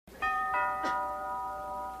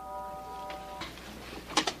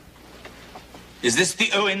Is this the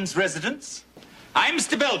Owens residence? I'm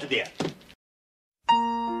Mr. Belvedere.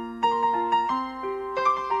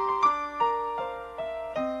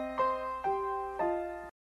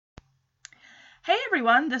 Hey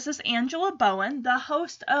everyone, this is Angela Bowen, the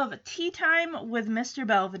host of Tea Time with Mr.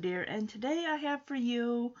 Belvedere, and today I have for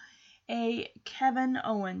you a Kevin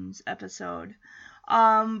Owens episode.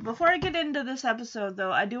 Before I get into this episode,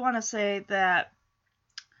 though, I do want to say that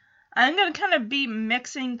I'm going to kind of be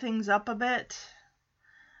mixing things up a bit.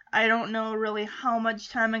 I don't know really how much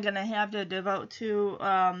time I'm going to have to devote to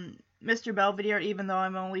Mr. Belvedere, even though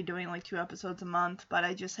I'm only doing like 2 episodes a month, but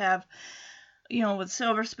I just have, with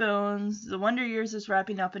Silver Spoons, The Wonder Years is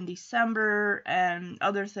wrapping up in December, and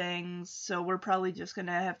other things, so we're probably just going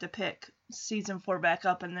to have to pick Season 4 back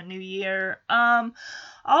up in the new year.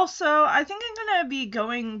 Also, I think I'm going to be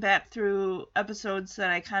going back through episodes that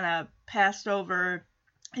I kind of passed over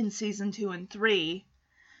in Season 2 and 3,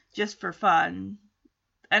 just for fun,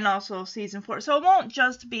 and also Season 4. So it won't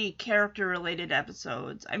just be character-related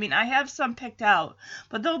episodes. I mean, I have some picked out,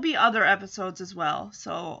 but there'll be other episodes as well,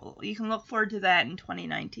 so you can look forward to that in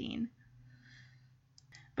 2019.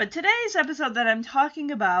 But today's episode that I'm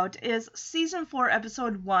talking about is Season 4,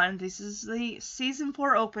 Episode 1. This is the Season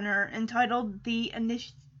 4 opener entitled The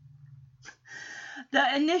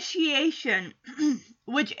Initiation,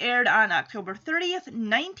 which aired on October 30th,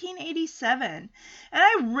 1987. And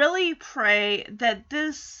I really pray that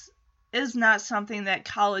this is not something that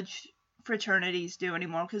college fraternities do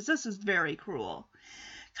anymore, because this is very cruel.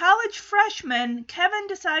 College freshman, Kevin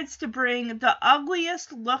decides to bring the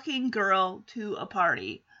ugliest looking girl to a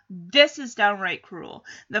party. This is downright cruel.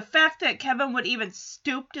 The fact that Kevin would even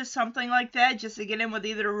stoop to something like that just to get in with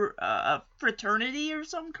either a fraternity or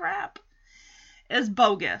some crap is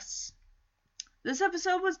bogus. This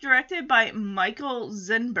episode was directed by Michael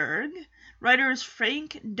Zinberg, writers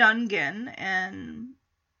Frank Dungan, and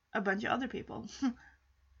a bunch of other people.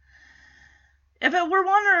 If it were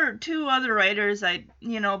 1 or 2 other writers,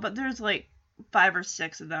 but there's like 5 or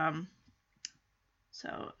 6 of them.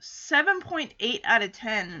 So 7.8 out of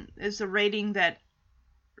 10 is the rating that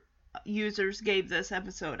users gave this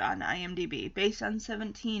episode on IMDb, based on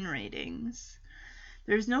 17 ratings.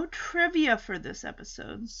 There's no trivia for this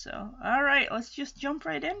episode, so alright, let's just jump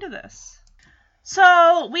right into this.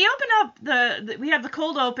 So, we open up we have the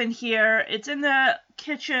cold open here. It's in the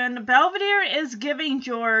kitchen. Belvedere is giving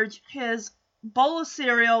George his bowl of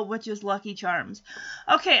cereal, which is Lucky Charms.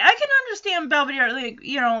 Okay, I can understand Belvedere,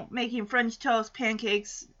 making French toast,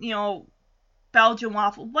 pancakes, Belgian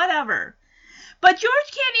waffle, whatever. But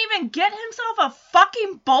George can't even get himself a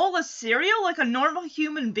fucking bowl of cereal like a normal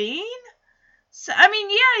human being? So,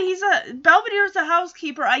 Belvedere's a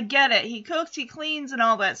housekeeper, I get it. He cooks, he cleans, and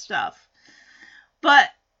all that stuff. But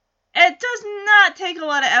it does not take a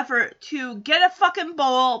lot of effort to get a fucking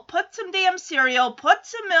bowl, put some damn cereal, put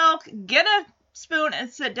some milk, get a spoon, and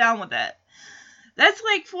sit down with it. That's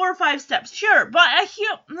like 4 or 5 steps, sure, but I could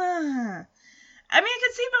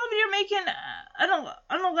see Belvedere making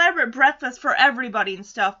an elaborate breakfast for everybody and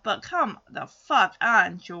stuff, but come the fuck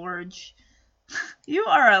on, George. You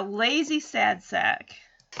are a lazy sad sack.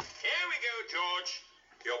 Here we go, George.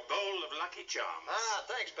 Your bowl of Lucky Charms. Ah,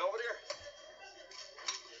 thanks, Belvedere.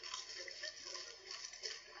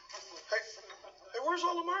 Hey, where's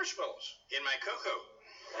all the marshmallows? In my cocoa.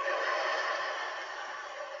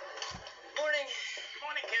 Morning. Good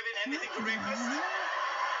morning, Kevin. Anything for breakfast?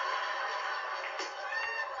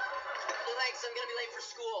 Thanks, I'm gonna be late for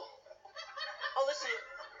school. Oh, listen,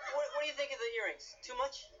 what do you think of the earrings? Too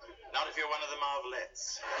much? Not if you're one of the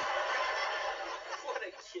Marvelettes. What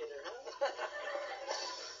a kidder, huh?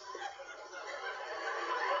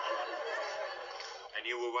 And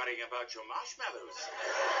you were worrying about your marshmallows.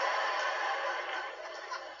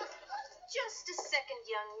 Just a second,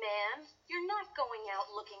 young man. You're not going out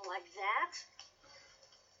looking like that.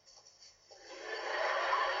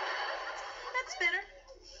 That's better.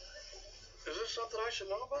 Is this something I should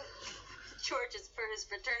know about? George is for his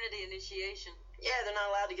fraternity initiation. Yeah, they're not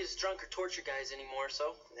allowed to get us drunk or torture guys anymore,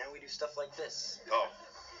 so now we do stuff like this. Oh.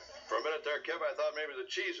 For a minute there, Kev, I thought maybe the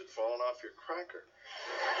cheese had fallen off your cracker.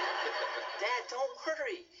 Dad, don't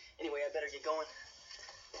worry. Anyway, I better get going.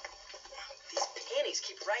 These panties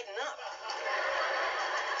keep riding up.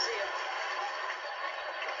 See ya.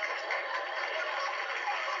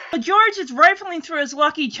 George is rifling through his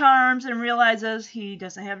Lucky Charms and realizes he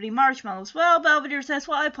doesn't have any marshmallows. Well, Belvedere says,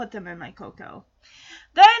 well, I put them in my cocoa.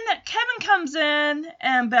 Then Kevin comes in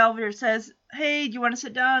and Belvedere says, hey, do you want to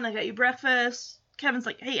sit down? I got you breakfast. Kevin's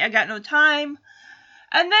like, hey, I got no time.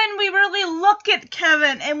 And then we really look at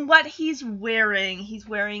Kevin and what he's wearing. He's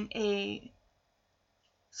wearing a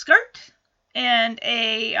skirt and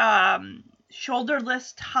a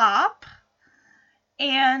shoulderless top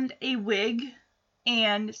and a wig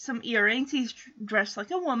and some earrings. He's dressed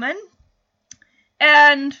like a woman.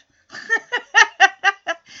 And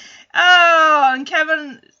and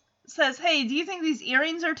Kevin says, hey, do you think these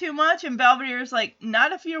earrings are too much? And Belvedere's like,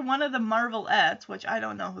 not if you're one of the Marvelettes, which I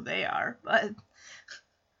don't know who they are, but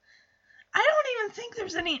I don't even think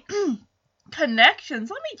there's any connections.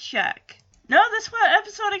 Let me check. No, this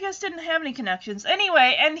episode, I guess, didn't have any connections.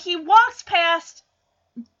 Anyway, and he walks past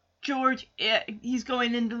George. He's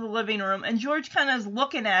going into the living room, and George kind of is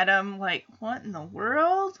looking at him like, what in the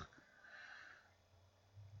world?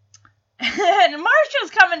 And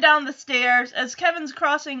Marcia's coming down the stairs as Kevin's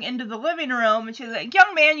crossing into the living room, and she's like,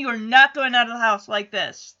 young man, you are not going out of the house like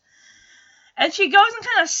this. And she goes and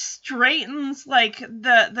kind of straightens, like,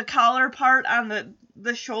 the collar part on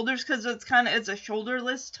the shoulders, because it's a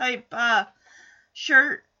shoulderless type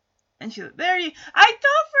shirt. And she's like, I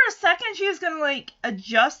thought for a second she was going to, like,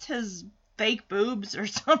 adjust his fake boobs or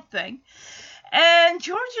something. And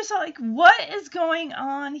George is like, what is going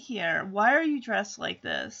on here? Why are you dressed like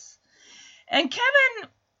this? And Kevin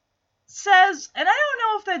says, and I don't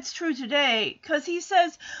know if that's true today, because he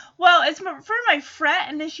says, well, it's for my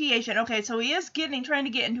frat initiation. Okay, so he is trying to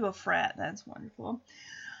get into a frat. That's wonderful.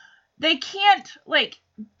 They can't, like,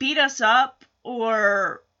 beat us up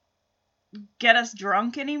or get us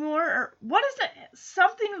drunk anymore. Or what is it?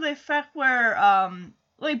 Something to the effect where,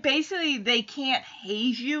 like, basically they can't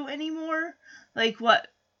haze you anymore. Like, what?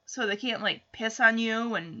 So they can't, like, piss on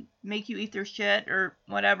you and make you eat their shit or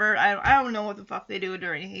whatever. I don't know what the fuck they do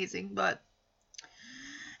during hazing, but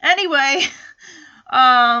anyway,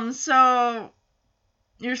 so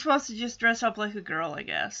you're supposed to just dress up like a girl, I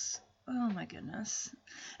guess. Oh my goodness.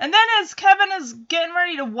 And then as Kevin is getting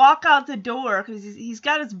ready to walk out the door, because he's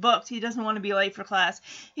got his books, he doesn't want to be late for class,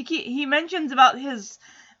 he mentions about his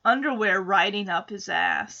underwear riding up his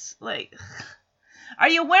ass. Like, are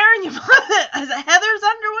you wearing your Heather's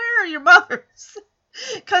underwear or your mother's?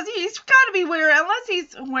 Because he's got to be wearing, unless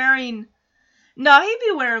he's wearing, no, he'd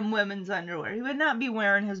be wearing women's underwear. He would not be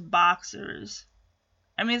wearing his boxers.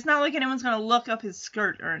 I mean, it's not like anyone's going to look up his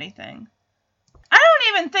skirt or anything. I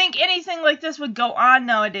don't even think anything like this would go on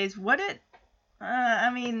nowadays, would it? I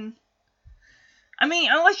mean,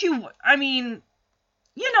 unless you know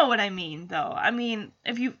what I mean, though. I mean,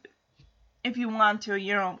 if you want to,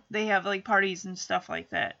 you know, they have, like, parties and stuff like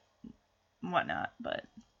that and whatnot, but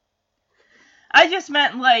I just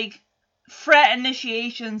meant, like, frat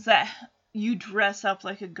initiations that you dress up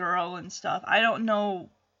like a girl and stuff. I don't know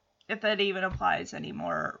if that even applies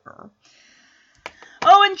anymore.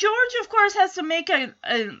 Oh, and George, of course, has to make a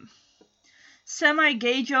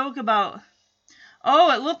semi-gay joke about,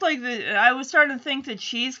 oh, it looked like I was starting to think the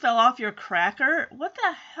cheese fell off your cracker. What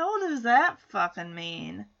the hell does that fucking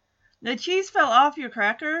mean? The cheese fell off your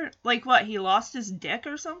cracker? Like what, he lost his dick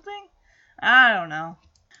or something? I don't know.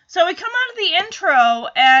 So we come out of the intro,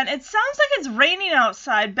 and it sounds like it's raining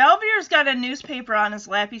outside. Belvedere's got a newspaper on his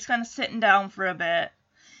lap. He's kind of sitting down for a bit.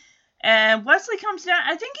 And Wesley comes down.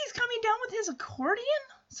 I think he's coming down with his accordion.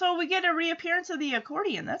 So we get a reappearance of the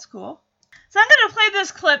accordion. That's cool. So I'm going to play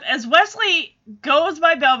this clip as Wesley goes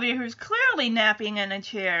by Belvedere, who's clearly napping in a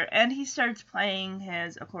chair, and he starts playing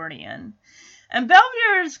his accordion. And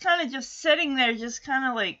Belvedere is kind of just sitting there, just kind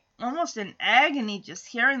of like almost in agony, just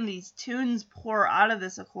hearing these tunes pour out of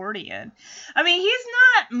this accordion. I mean, he's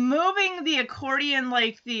not moving the accordion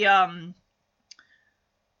like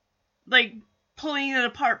like pulling it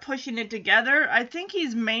apart, pushing it together. I think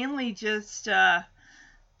he's mainly just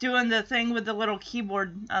doing the thing with the little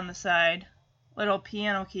keyboard on the side, little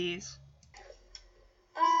piano keys.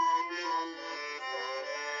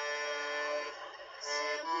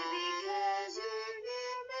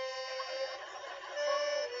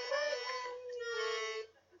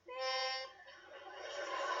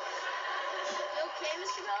 Okay,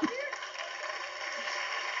 Mr. Belvedere?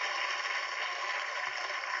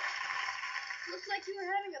 Looks like you were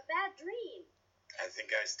having a bad dream. I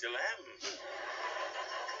think I still am.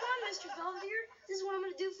 Come on, Mr. Belvedere. This is what I'm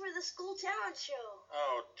going to do for the school talent show.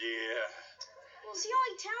 Oh, dear. It's the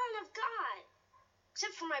only talent I've got.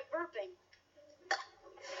 Except for my burping.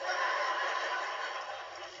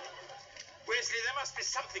 Wesley, there must be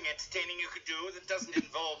something entertaining you could do that doesn't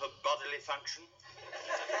involve a bodily function.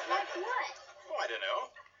 Like what? Oh, I don't know.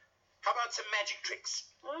 How about some magic tricks?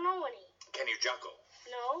 I don't know any. Can you juggle?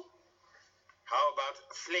 No? How about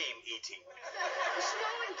flame eating? The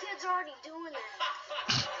snowman kid's already doing that.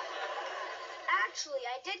 Actually,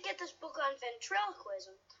 I did get this book on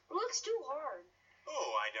ventriloquism. It looks too hard.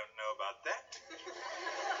 Oh, I don't know about that.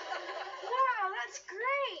 Wow, that's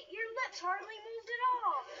great. Your lip That's hardly moved at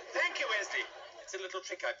all. Thank you, Wesley. It's a little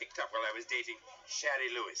trick I picked up while I was dating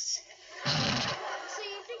Shari Lewis. So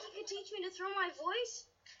you think you could teach me to throw my voice?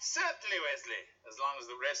 Certainly, Wesley, as long as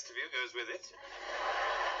the rest of you goes with it.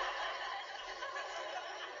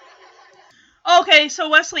 Okay, so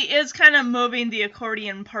Wesley is kind of moving the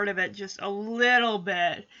accordion part of it just a little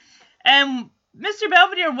bit. And Mr.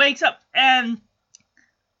 Belvedere wakes up and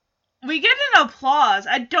we get an applause.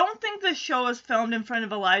 I don't think the show is filmed in front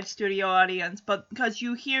of a live studio audience, but because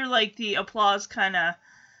you hear like the applause kind of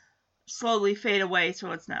slowly fade away,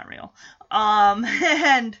 so it's not real.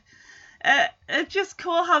 And it's just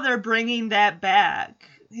cool how they're bringing that back,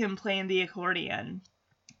 him playing the accordion.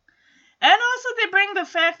 And also they bring the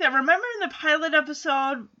fact that, remember in the pilot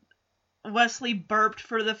episode, Wesley burped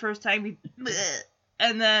for the first time,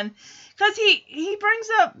 and then, because he brings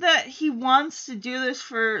up that he wants to do this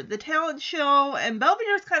for the talent show, and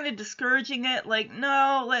Belvedere's kind of discouraging it, like,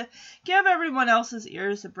 no, give everyone else's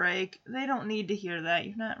ears a break. They don't need to hear that.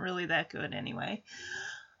 You're not really that good anyway.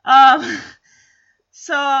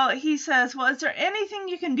 So he says, well, is there anything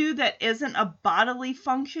you can do that isn't a bodily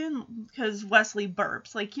function? Because Wesley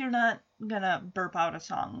burps. Like, you're not gonna burp out a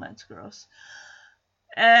song. That's gross.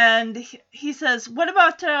 And he says, what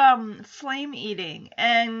about flame eating?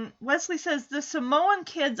 And Wesley says, the Samoan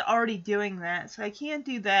kid's already doing that, so I can't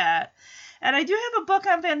do that. And I do have a book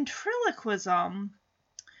on ventriloquism.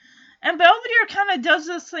 And Belvedere kind of does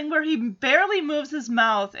this thing where he barely moves his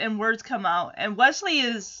mouth and words come out. And Wesley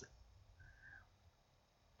is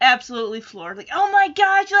absolutely floored. Like, oh my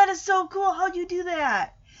gosh, that is so cool. How'd you do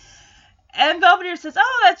that? And Belvedere says,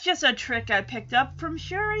 oh, that's just a trick I picked up from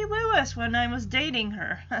Shari Lewis when I was dating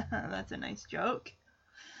her. That's a nice joke.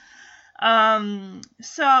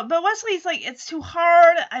 But Wesley's like, it's too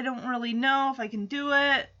hard. I don't really know if I can do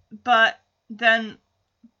it. But then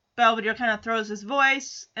Belvedere kind of throws his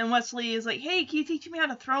voice, and Wesley is like, hey, can you teach me how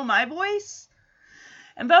to throw my voice?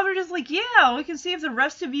 And Belvedere's like, yeah, we can see if the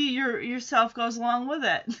rest of you yourself goes along with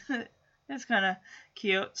it. It's kind of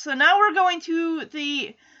cute. So now we're going to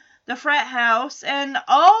the frat house, and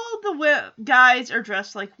all the guys are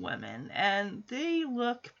dressed like women, and they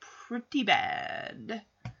look pretty bad.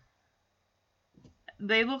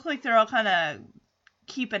 They look like they're all kind of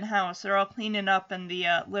keeping house. They're all cleaning up in the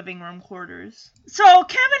living room quarters. So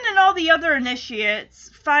Kevin and all the other initiates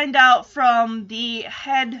find out from the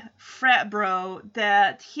head frat bro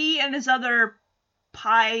that he and his other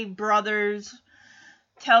pie brothers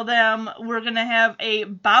tell them we're going to have a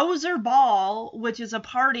Bowser Ball, which is a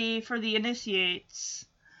party for the initiates.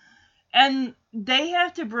 And they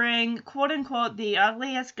have to bring, quote-unquote, the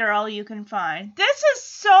ugliest girl you can find. This is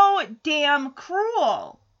so damn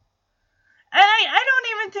cruel. And I don't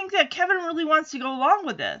even think that Kevin really wants to go along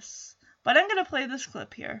with this. But I'm going to play this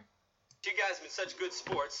clip here. You guys have been such good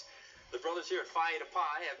sports. The brothers here at Phi Eta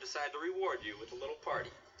Pi have decided to reward you with a little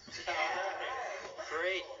party.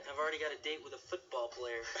 Great. I've already got a date with a football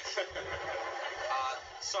player.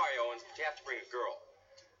 Sorry, Owens, but you have to bring a girl.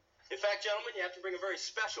 In fact, gentlemen, you have to bring a very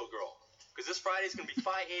special girl. Because this Friday's going to be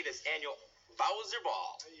Phi Eta's annual Bowser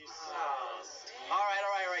Ball. All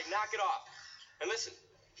right. Knock it off. And listen,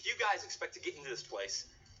 if you guys expect to get into this place,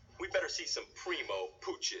 we better see some primo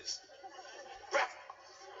pooches. Rap.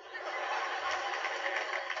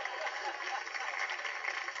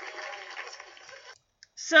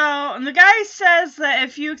 So, and the guy says that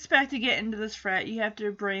if you expect to get into this frat, you have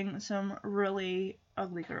to bring some really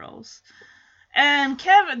ugly girls. And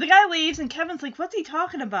the guy leaves, and Kevin's like, what's he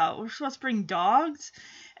talking about? We're supposed to bring dogs?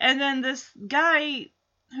 And then this guy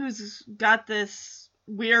who's got this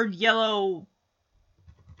weird yellow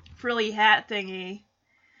frilly hat thingy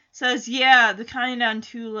says, yeah, the kind on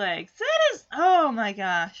two legs. That is, oh my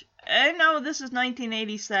gosh. I know this is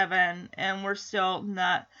 1987, and we're still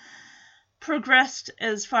not progressed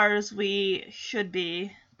as far as we should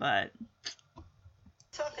be, but...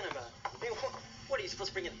 Talking about? I mean, what are you supposed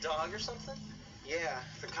to bring, a dog or something? Yeah,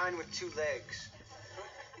 the kind with two legs.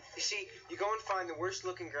 You see, you go and find the worst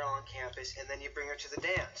looking girl on campus, and then you bring her to the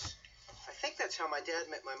dance. I think that's how my dad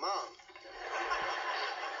met my mom.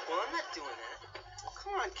 Well, I'm not doing that. Oh,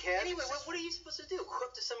 come on, Kev. Anyway, what are you supposed to do? Go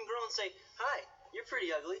up to some girl and say, hi, you're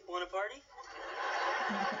pretty ugly. Want a party?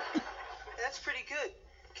 That's pretty good.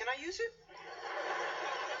 Can I use it?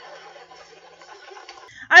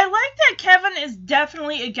 I like that Kevin is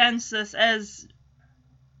definitely against this, as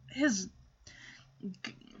his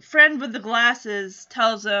friend with the glasses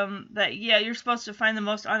tells him that, yeah, you're supposed to find the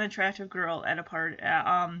most unattractive girl at a party,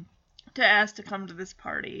 to ask to come to this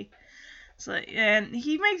party. So, and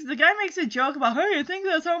the guy makes a joke about, hey, I think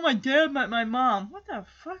that's how my dad met my mom. What the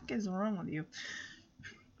fuck is wrong with you?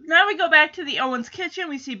 Now we go back to the Owens kitchen.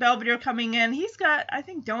 We see Belvedere coming in. He's got, I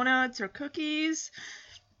think, donuts or cookies.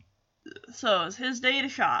 So it's his day to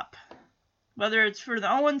shop. Whether it's for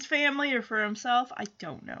the Owens family or for himself, I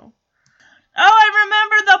don't know. Oh, I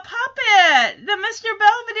remember the puppet! The Mr.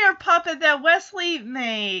 Belvedere puppet that Wesley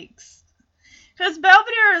makes. Because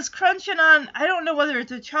Belvedere is crunching on, I don't know whether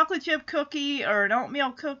it's a chocolate chip cookie or an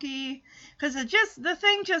oatmeal cookie. Because the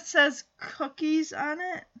thing just says cookies on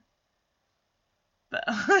it. But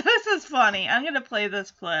this is funny. I'm going to play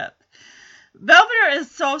this clip. Belvedere is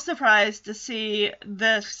so surprised to see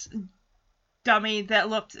this dummy that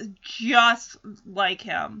looked just like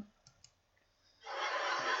him.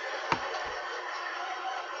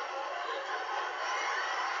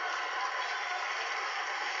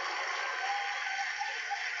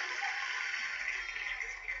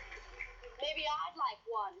 Maybe I'd like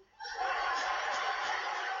one.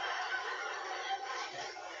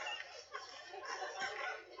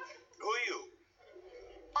 Who are you?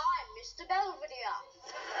 I'm Mr. Belvedere.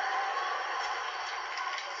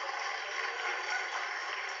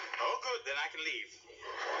 Oh, good. Then I can leave.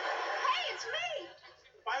 Hey, it's me.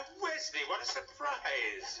 Why, Wesley, what a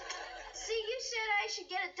surprise. See, you said I should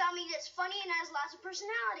get a dummy that's funny and has lots of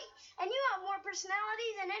personality. And you have more personality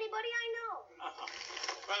than anybody I know.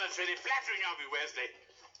 Well, that's really flattering of you, Wesley.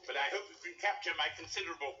 But I hope you can capture my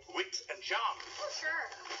considerable wit and charm. Oh, sure.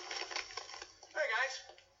 Hey, guys.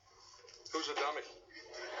 Who's a dummy?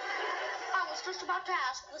 I was just about to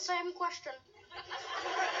ask the same question.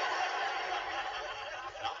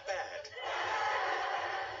 Not bad.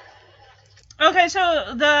 Okay,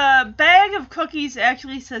 so the bag of cookies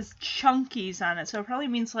actually says Chunkies on it, so it probably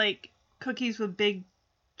means like cookies with big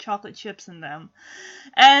chocolate chips in them.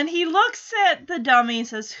 And he looks at the dummy and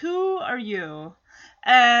says, "Who are you?"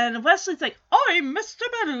 And Wesley's like, "I'm Mr.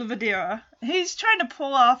 Belvedere." He's trying to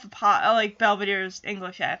pull off like Belvedere's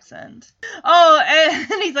English accent. Oh,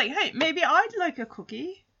 and he's like, "Hey, maybe I'd like a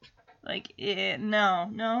cookie." Like,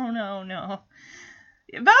 no.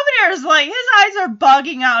 Belvedere is like, his eyes are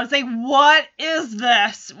bugging out. It's like, what is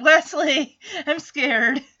this? Wesley, I'm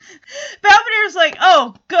scared. Belvedere's like,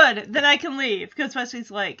 oh, good, then I can leave. Because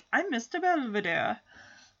Wesley's like, I'm Mr. Belvedere.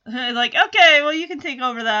 Like, okay, well, you can take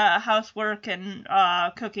over the housework and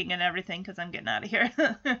cooking and everything because I'm getting out of here.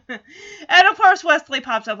 And, of course, Wesley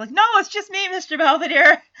pops up like, no, it's just me, Mr.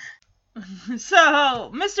 Belvedere.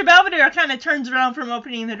 So, Mr. Belvedere kind of turns around from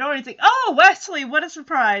opening the door and he's like, oh, Wesley, what a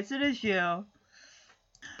surprise. It is you.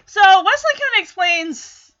 So Wesley kind of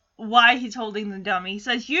explains why he's holding the dummy. He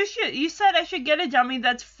says, you said I should get a dummy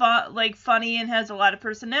that's funny and has a lot of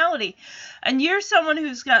personality. And you're someone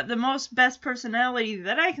who's got the best personality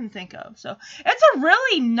that I can think of. So it's a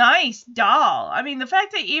really nice doll. I mean, the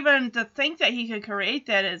fact that even to think that he could create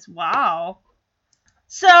that is wow.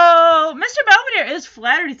 So Mr. Belvedere is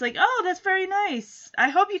flattered. He's like, oh, that's very nice. I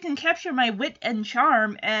hope you can capture my wit and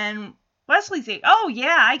charm. And Wesley's like, oh,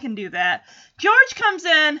 yeah, I can do that. George comes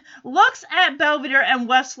in, looks at Belvedere and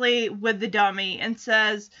Wesley with the dummy, and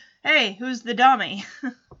says, hey, who's the dummy?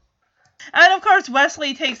 And, of course,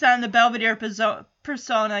 Wesley takes on the Belvedere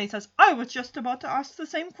persona. He says, I was just about to ask the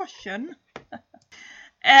same question.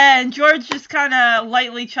 And George just kind of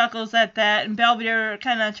lightly chuckles at that, and Belvedere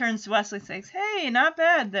kind of turns to Wesley and says, hey, not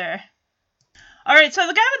bad there. All right, so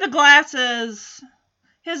the guy with the glasses,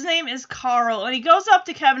 his name is Carl, and he goes up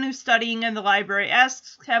to Kevin, who's studying in the library,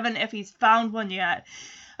 asks Kevin if he's found one yet.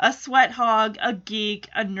 A sweat hog, a geek,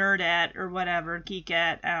 a nerdette, or whatever,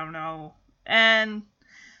 geekette, I don't know. And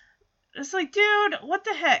it's like, dude, what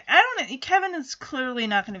the heck? Kevin is clearly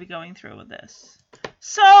not going to be going through with this.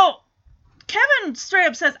 So Kevin straight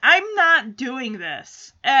up says, I'm not doing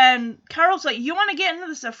this. And Carl's like, you want to get into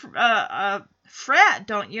this frat,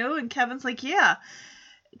 don't you? And Kevin's like, yeah.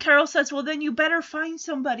 Carol says, well, then you better find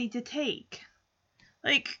somebody to take.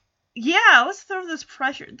 Like, yeah, let's throw this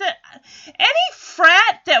pressure. Any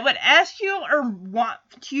frat that would ask you or want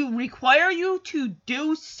to require you to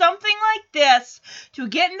do something like this to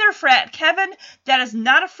get in their frat, Kevin, that is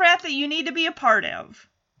not a frat that you need to be a part of.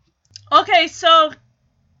 Okay, so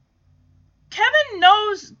Kevin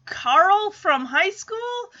knows Carl from high school,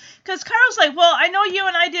 because Carl's like, well, I know you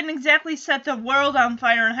and I didn't exactly set the world on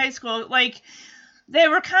fire in high school. Like, they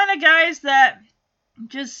were kind of guys that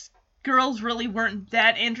just girls really weren't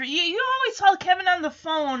that interested. You always saw Kevin on the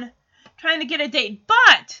phone trying to get a date.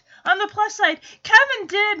 But on the plus side, Kevin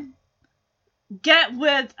did get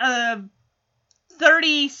with a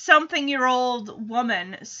 30-something-year-old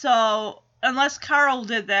woman. So unless Carl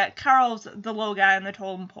did that, Carl's the low guy on the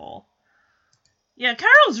totem pole. Yeah,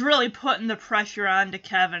 Carl's really putting the pressure on to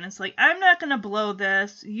Kevin. It's like, I'm not going to blow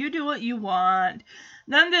this. You do what you want.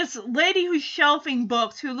 Then this lady who's shelving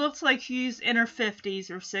books, who looks like she's in her 50s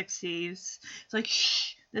or 60s. It's like,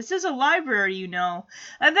 shh, this is a library, you know.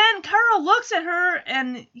 And then Carl looks at her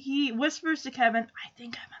and he whispers to Kevin, I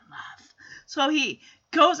think I'm in love. So he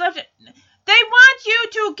goes up to, they want you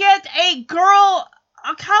to get a girl,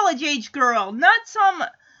 a college-age girl, not some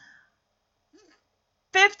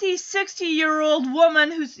 50, 60-year-old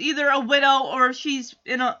woman who's either a widow or she's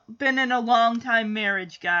been in a long-time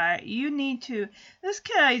marriage guy. You need to... This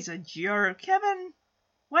guy's a jerk. Kevin,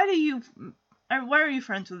 why are you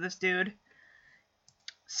friends with this dude?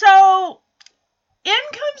 So, in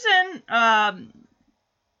comes in,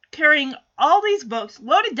 carrying all these books,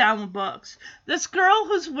 loaded down with books. This girl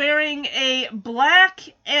who's wearing a black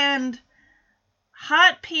and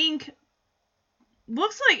hot pink,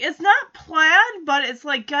 looks like it's not plaid, but it's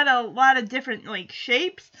like got a lot of different like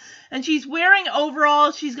shapes. And she's wearing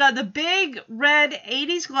overalls. She's got the big red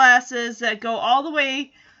 80s glasses that go all the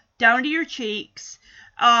way down to your cheeks.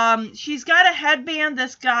 She's got a headband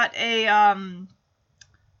that's got a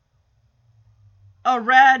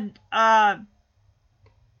red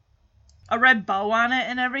bow on it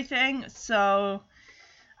and everything. So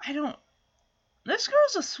this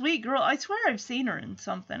girl's a sweet girl. I swear I've seen her in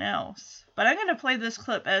something else. But I'm going to play this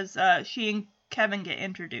clip as she and Kevin get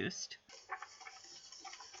introduced.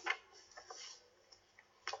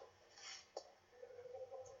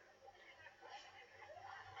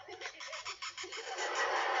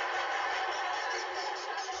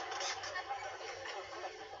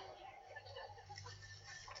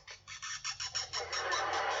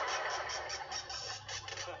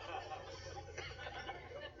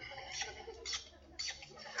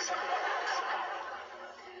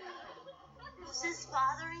 Is this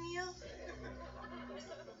bothering you?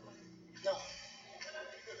 No.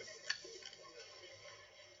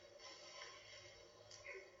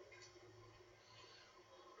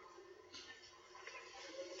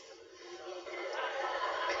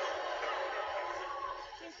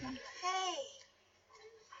 Hey,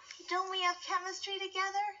 don't we have chemistry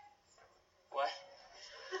together? What?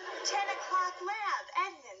 10 o'clock lab,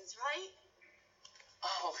 Edmonds, right?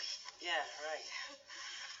 Oh, yeah, right.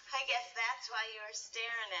 I guess that's why you were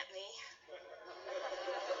staring at me.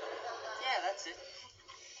 Yeah, that's it.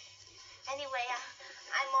 Anyway,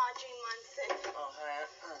 I'm Audrey Munson. Oh, hi.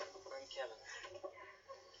 I'm Kevin.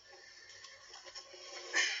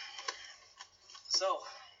 So,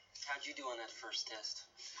 how'd you do on that first test?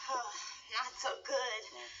 Oh, not so good.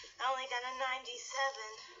 I only got a 97.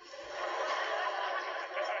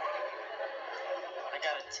 I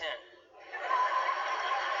got a 10.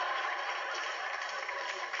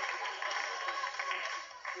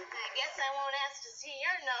 I guess I won't ask to see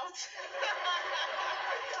your notes.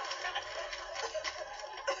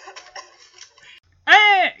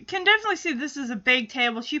 I can definitely see this is a big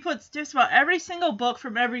table. She puts just about every single book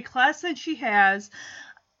from every class that she has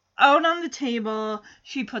out on the table.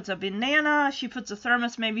 She puts a banana. She puts a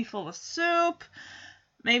thermos maybe full of soup,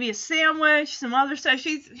 maybe a sandwich, some other stuff.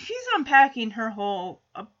 She's unpacking her whole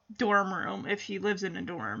dorm room, if she lives in a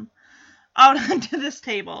dorm, out onto this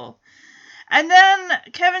table. And then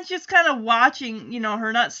Kevin's just kind of watching,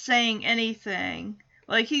 her not saying anything.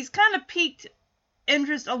 Like, he's kind of piqued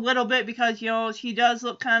interest a little bit because, she does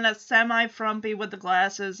look kind of semi-frumpy with the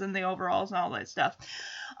glasses and the overalls and all that stuff.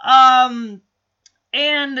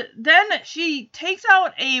 And then she takes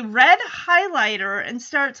out a red highlighter and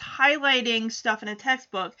starts highlighting stuff in a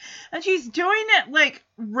textbook. And she's doing it, like,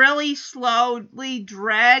 really slowly,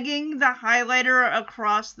 dragging the highlighter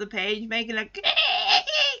across the page, making a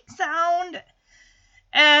sound.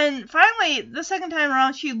 And finally, the second time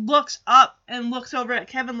around, she looks up and looks over at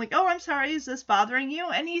Kevin like, oh, I'm sorry, is this bothering you?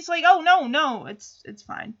 And he's like, oh, no, it's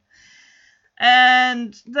fine.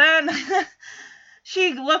 And then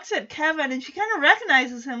she looks at Kevin and she kind of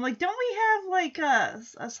recognizes him. Like, don't we have, like,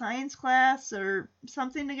 a science class or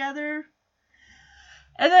something together?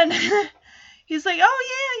 And then he's like,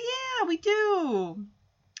 oh, yeah, we do.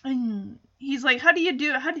 And he's like, how do you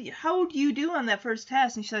do on that first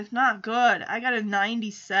test? And she's like, not good. I got a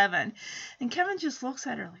 97. And Kevin just looks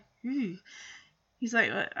at her like, ew. He's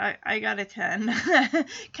like, I got a 10.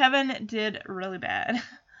 Kevin did really bad.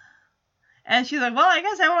 And she's like, well, I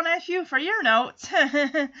guess I won't ask you for your notes.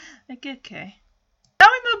 Like, okay. Now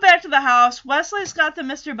we move back to the house. Wesley's got the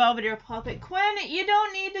Mr. Belvedere puppet. Quinn, you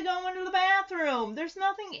don't need to go into the bathroom. There's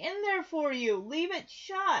nothing in there for you. Leave it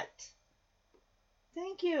shut.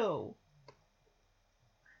 Thank you.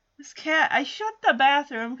 This cat, I shut the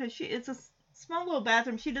bathroom because it's a small little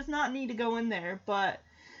bathroom. She does not need to go in there, but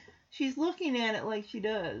she's looking at it like she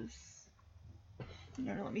does.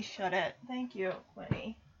 Here, let me shut it. Thank you,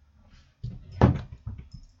 Quinny.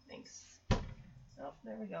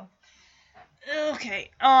 There we go. Okay.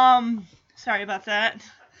 Sorry about that.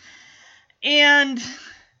 And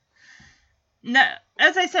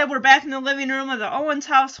as I said, we're back in the living room of the Owens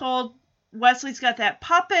household. Wesley's got that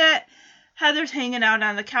puppet. Heather's hanging out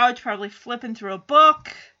on the couch, probably flipping through a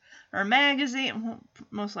book or a magazine.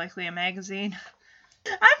 Most likely a magazine.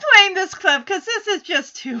 I'm playing this clip because this is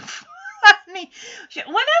just too funny.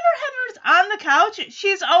 Whenever Heather's on the couch,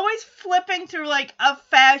 she's always flipping through like a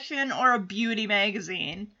fashion or a beauty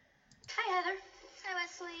magazine. Hi, Heather. Hi,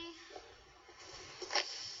 Wesley.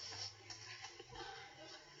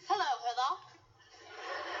 Hello, Heather.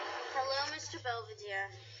 Hello, Mr. Belvedere.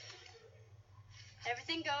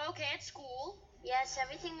 Everything go okay at school? Yes,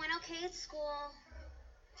 everything went okay at school.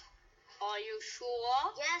 Are you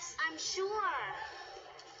sure? Yes, I'm sure.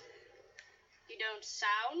 You don't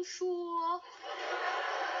sound sure.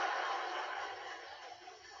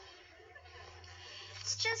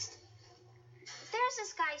 It's just, there's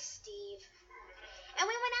this guy, Steve. And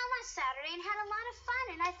we went out last Saturday and had a lot of fun,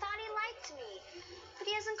 and I thought he liked me. But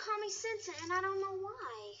he hasn't called me since, and I don't know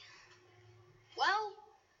why. Well,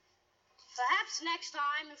 perhaps next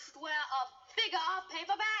time you should wear a bigger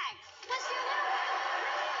paper bag. What's your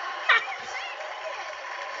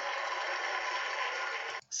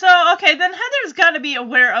So, okay, then Heather's got to be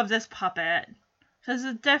aware of this puppet. Because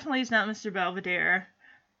it definitely is not Mr. Belvedere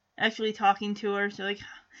actually talking to her. So, like,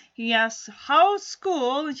 he asks, how's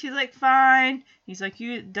school? And she's like, fine. He's like,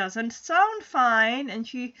 you doesn't sound fine. And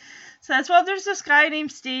she says, well, there's this guy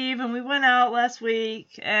named Steve, and we went out last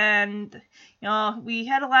week, and, you know, we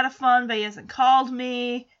had a lot of fun, but he hasn't called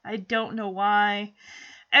me. I don't know why.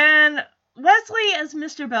 And Wesley, as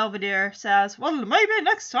Mr. Belvedere, says, well, maybe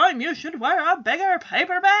next time you should wear a bigger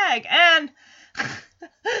paper bag. And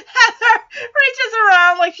Heather reaches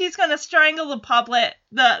around like she's going to strangle the puppet,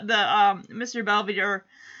 Mr. Belvedere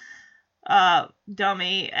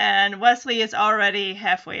dummy. And Wesley is already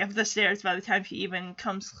halfway up the stairs by the time she even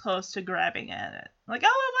comes close to grabbing at it. Like,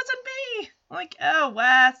 oh, it wasn't me. Like, oh,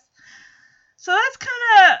 Wes. So that's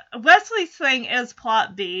kind of, Wesley's thing is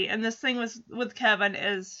plot B, and this thing with Kevin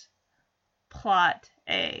is plot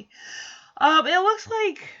A. It looks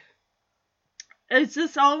like it's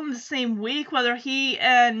just all in the same week, whether he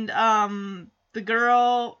and the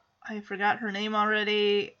girl, I forgot her name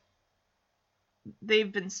already,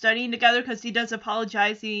 they've been studying together because he does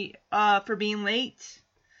apologize for being late.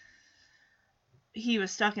 He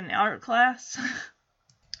was stuck in an art class.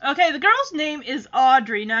 Okay, the girl's name is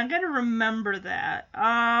Audrey. Now, I gotta remember that.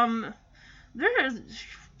 There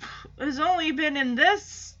has only been in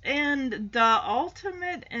this and The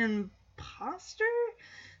Ultimate Imposter?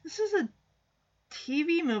 This is a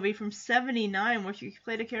TV movie from 1979 where she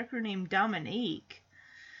played a character named Dominique.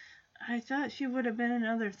 I thought she would have been in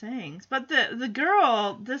other things. But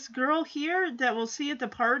this girl here that we'll see at the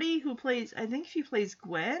party who plays, I think she plays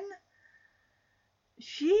Gwen?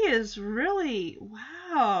 She is really,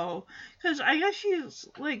 wow. Because I guess she's,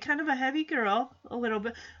 like, kind of a heavy girl, a little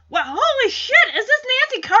bit. Wow, holy shit, is this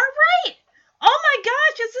Nancy Cartwright? Oh my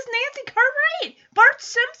gosh, is this Nancy Cartwright? Bart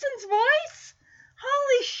Simpson's voice?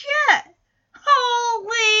 Holy shit.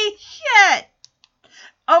 Holy shit.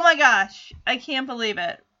 Oh my gosh, I can't believe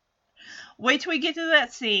it. Wait till we get to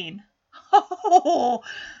that scene. Oh.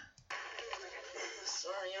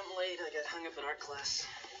 Sorry, I'm late. I got hung up in art class.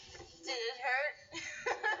 Did it hurt?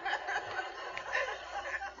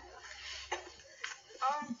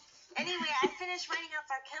 Anyway, I finished writing up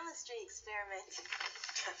our chemistry experiment.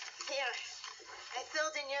 Here, I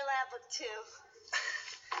filled in your lab book too.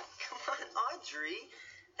 Come on, Audrey.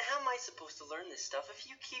 How am I supposed to learn this stuff if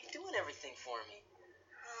you keep doing everything for me?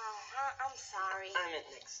 Oh, I'm sorry. I meant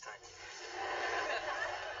next time.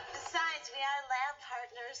 Besides, we are lab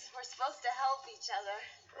partners. We're supposed to help each other.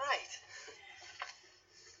 Right.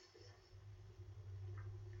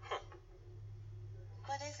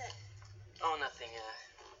 What is it? Oh, nothing.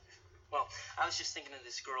 Well, I was just thinking of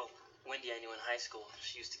this girl, Wendy, I knew in high school.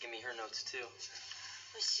 She used to give me her notes, too.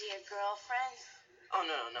 Was she your girlfriend? Oh,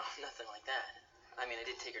 no, nothing like that. I mean, I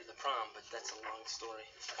did take her to the prom, but that's a long story.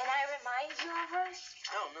 And I remind you of her?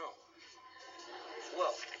 Oh, no.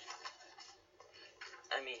 Well,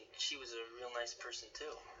 I mean, she was a real nice person,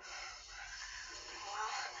 too.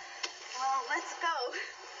 Well, let's go.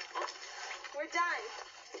 We're done.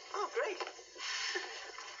 Oh, great.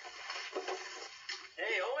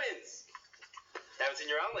 Hey, Owens. Haven't seen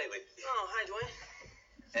you around lately. Oh, hi, Dwayne.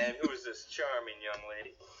 And who is this charming young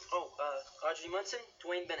lady? Oh, Audrey Munson,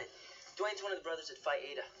 Dwayne Bennett. Dwayne's one of the brothers at Phi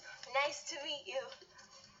Eta. Nice to meet you.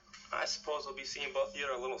 I suppose we'll be seeing both of you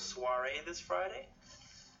at a little soiree this Friday?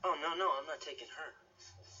 Oh, no, I'm not taking her.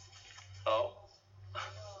 Oh?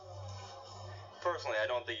 For personally, I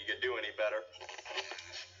don't think you could do any better.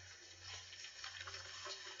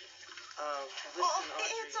 Listen,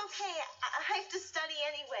 Audrey. It's okay. I have to study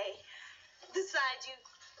anyway. Besides, you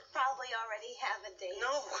probably already have a date.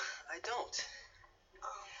 No, I don't.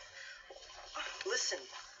 Listen,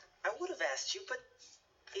 I would have asked you, but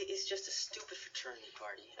it's just a stupid fraternity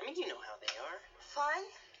party. I mean, you know how they are. Fun?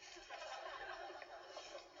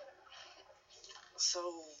 So,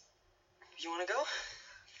 you want to go?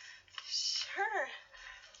 Sure.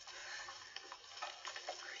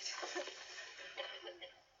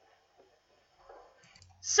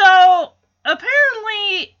 So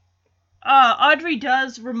apparently, Audrey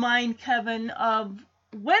does remind Kevin of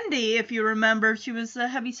Wendy, if you remember. She was the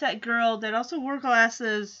heavyset girl that also wore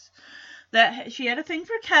glasses. That she had a thing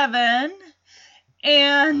for Kevin,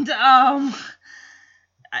 and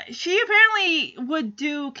she apparently would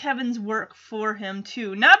do Kevin's work for him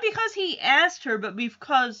too. Not because he asked her, but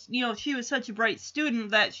because, you know, she was such a bright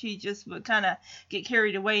student that she just would kind of get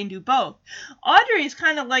carried away and do both. Audrey's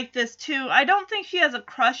kind of like this too. I don't think she has a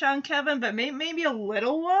crush on Kevin, but maybe a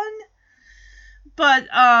little one. But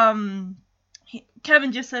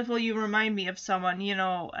Kevin just said, well, you remind me of someone, you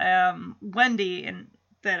know, Wendy, and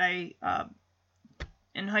that I,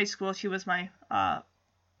 in high school, she was my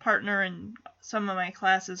partner in some of my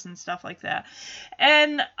classes and stuff like that.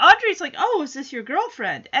 And Audrey's like, oh, is this your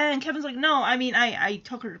girlfriend? And Kevin's like, no, I mean, I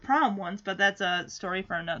took her to prom once, but that's a story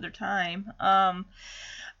for another time.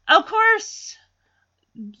 Of course,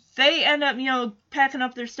 they end up, you know, packing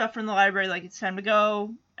up their stuff from the library like it's time to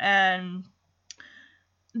go, and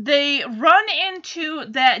they run into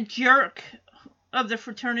that jerk of the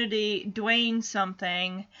fraternity, Dwayne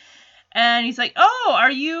something. And he's like, oh,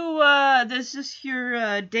 are you, is this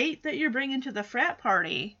your date that you're bringing to the frat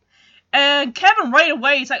party? And Kevin right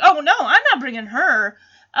away, he's like, oh, no, I'm not bringing her.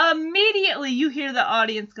 Immediately, you hear the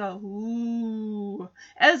audience go, ooh.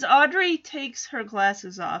 As Audrey takes her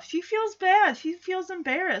glasses off, she feels bad. She feels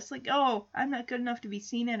embarrassed. Like, oh, I'm not good enough to be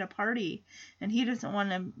seen at a party. And he doesn't want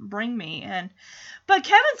to bring me. But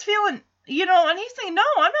Kevin's feeling, you know, and he's saying, no,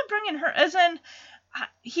 I'm not bringing her. As in,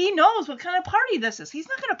 he knows what kind of party this is. He's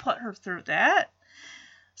not going to put her through that.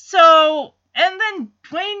 So, and then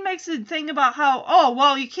Dwayne makes a thing about how, oh,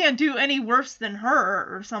 well, you can't do any worse than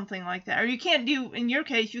her or something like that. Or you can't do, in your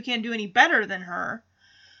case, you can't do any better than her.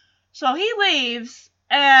 So he leaves,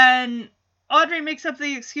 and Audrey makes up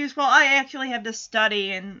the excuse, well, I actually have to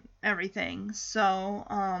study and everything. So,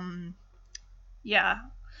 yeah.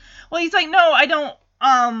 Well, he's like, no, I don't,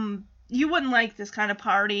 you wouldn't like this kind of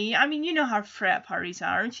party. I mean, you know how frat parties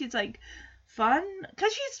are. And she's like, fun?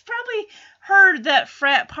 Because she's probably heard that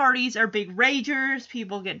frat parties are big ragers.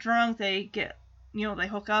 People get drunk. They get, you know, they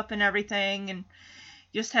hook up and everything. And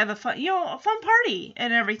just have a fun, you know, a fun party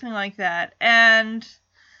and everything like that. And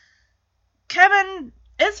Kevin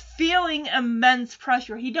is feeling immense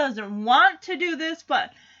pressure. He doesn't want to do this,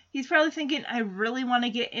 but he's probably thinking, I really want to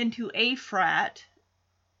get into a frat.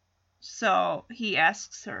 So he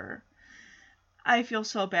asks her. I feel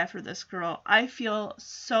so bad for this girl. I feel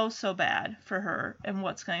so bad for her and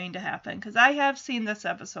what's going to happen. Because I have seen this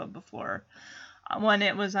episode before when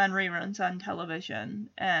it was on reruns on television.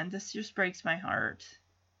 And this just breaks my heart.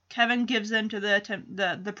 Kevin gives in to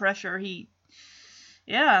the pressure.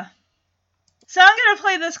 Yeah. So I'm going to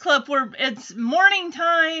play this clip where it's morning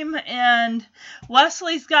time and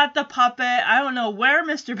Wesley's got the puppet. I don't know where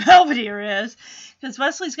Mr. Belvedere is because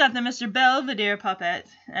Wesley's got the Mr. Belvedere puppet.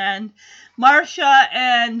 And Marcia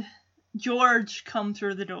and George come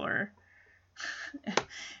through the door.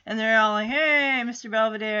 And they're all like, hey, Mr.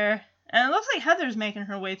 Belvedere. And it looks like Heather's making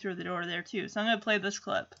her way through the door there too. So I'm going to play this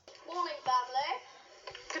clip. Morning, family.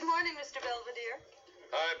 Good morning, Mr. Belvedere.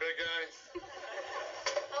 Hi, big guy.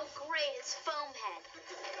 Oh, great, it's Foamhead.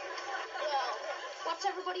 Well, what's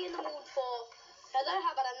everybody in the mood for? Heather,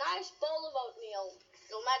 how about a nice bowl of oatmeal?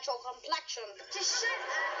 It'll match your complexion. Just shut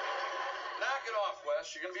up. Knock it off,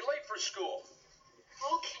 Wes. You're going to be late for school.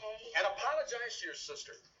 Okay. And apologize to your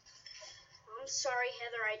sister. I'm sorry,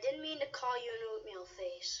 Heather. I didn't mean to call you an oatmeal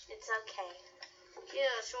face. It's okay.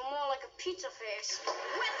 Yes, you're more like a pizza face.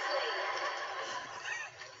 Wesley!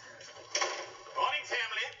 Morning,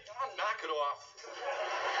 family. Oh, knock it off.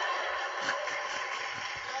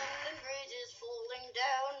 London Bridge is falling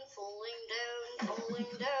down, falling down,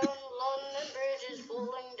 falling down. London Bridge is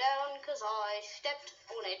falling down, 'cause I stepped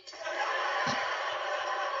on it.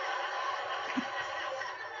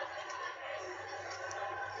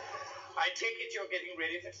 I take it you're getting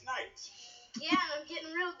ready for tonight. Yeah, and I'm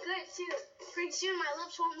getting real good, too. Pretty soon my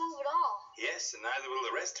lips won't move at all. Yes, and neither will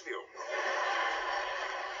the rest of you.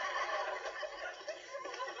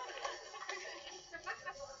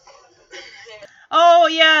 Oh,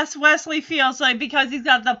 yes, Wesley feels like because he's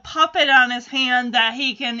got the puppet on his hand that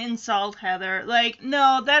he can insult Heather. Like,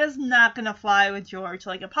 no, that is not going to fly with George.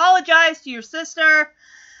 Like, apologize to your sister.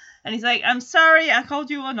 And he's like, I'm sorry, I called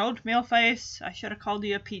you an oatmeal face. I should have called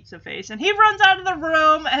you a pizza face. And he runs out of the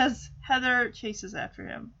room as Heather chases after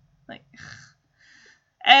him. Like,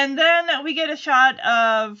 and then we get a shot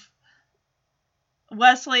of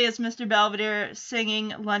Wesley as Mr. Belvedere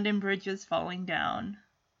singing London Bridge is Falling Down.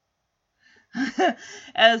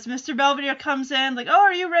 As Mr. Belvedere comes in, like, oh,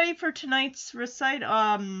 are you ready for tonight's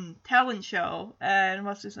talent show? And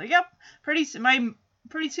Wesley's like, yep, pretty soon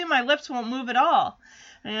my lips won't move at all.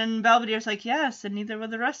 And Belvedere's like, yes, and neither will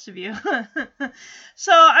the rest of you.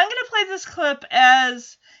 So I'm going to play this clip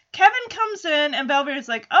as Kevin comes in and Belvedere's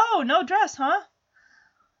like, oh, no dress, huh?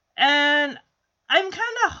 And I'm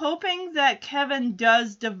kind of hoping that Kevin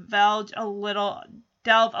does delve a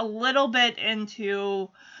little bit into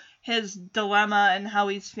his dilemma and how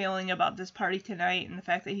he's feeling about this party tonight and the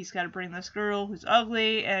fact that he's got to bring this girl who's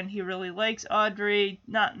ugly and he really likes Audrey.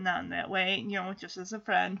 Not in that way, just as a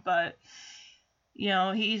friend, but,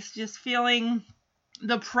 he's just feeling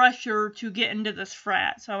the pressure to get into this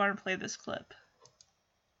frat. So I want to play this clip.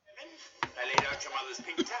 I laid out your mother's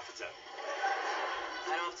pink taffeta.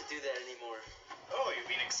 I don't have to do that anymore. Oh, you've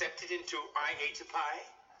been accepted into I Ate a Pie?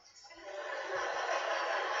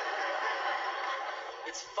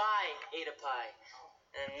 It's Phi Ada Pi.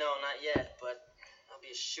 And no, not yet, but I'll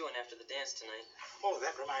be a shoo-in after the dance tonight. Oh,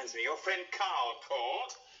 that reminds me. Your friend Carl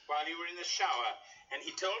called while you were in the shower, and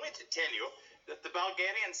he told me to tell you that the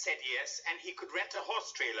Bulgarian said yes, and he could rent a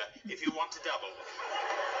horse trailer if you want to double.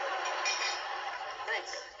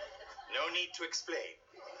 Thanks. No need to explain.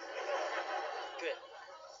 Good.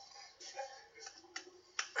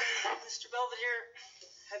 Mr. Belvedere,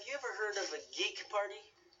 have you ever heard of a geek party?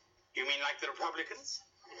 You mean like the Republicans?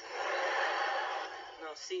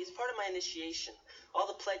 No, see, it's part of my initiation. All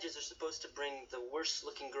the pledges are supposed to bring the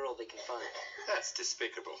worst-looking girl they can find. That's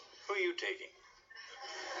despicable. Who are you taking?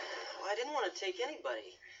 Well, I didn't want to take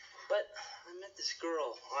anybody. But I met this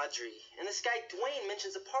girl, Audrey, and this guy, Dwayne,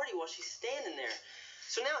 mentions a party while she's standing there.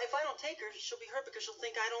 So now, if I don't take her, she'll be hurt because she'll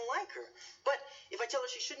think I don't like her. But if I tell her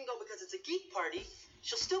she shouldn't go because it's a geek party,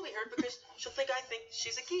 she'll still be hurt because she'll think I think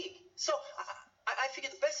she's a geek. So I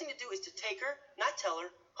figured the best thing to do is to take her, not tell her,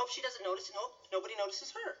 hope she doesn't notice, and hope nobody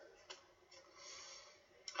notices her.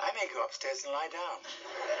 I may go upstairs and lie down.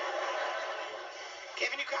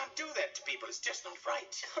 Kevin, you can't do that to people. It's just not right.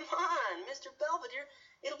 Come on, Mr. Belvedere.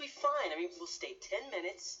 It'll be fine. I mean, we'll stay 10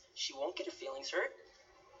 minutes. She won't get her feelings hurt.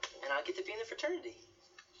 And I'll get to be in the fraternity.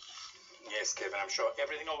 Yes, Kevin, I'm sure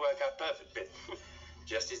everything will work out perfectly.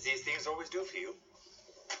 Just as these things always do for you.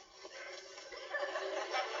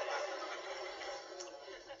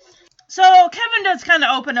 So Kevin does kind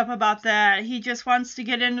of open up about that. He just wants to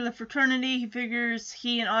get into the fraternity. He figures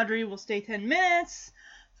he and Audrey will stay 10 minutes.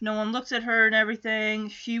 If no one looks at her and everything,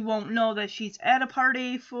 she won't know that she's at a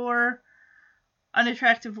party for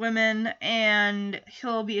unattractive women, and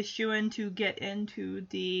he'll be a shoo-in to get into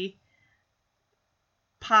the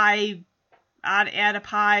Ada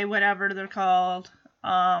Pi, whatever they're called,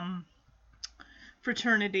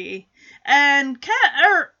 fraternity. And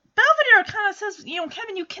Belvedere kind of says,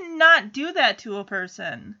 Kevin, you cannot do that to a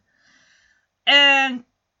person. And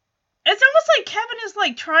it's almost like Kevin is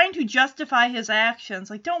like trying to justify his actions.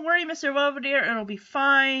 Like, don't worry, Mr. Belvedere, it'll be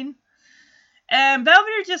fine. And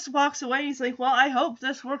Belvedere just walks away. He's like, well, I hope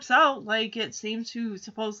this works out. Like, it seems to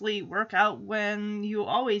supposedly work out when you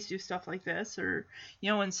always do stuff like this, or,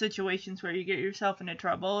 in situations where you get yourself into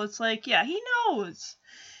trouble. It's like, yeah, he knows.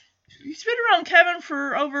 He's been around Kevin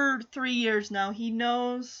for over 3 years now. He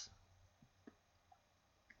knows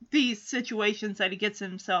these situations that he gets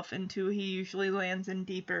himself into. He usually lands in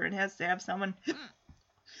deeper and has to have someone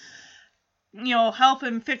help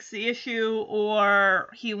him fix the issue,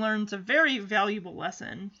 or he learns a very valuable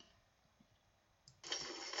lesson.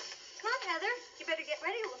 Come on, Heather. You better get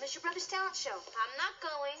ready. We'll miss your brother's talent show. I'm not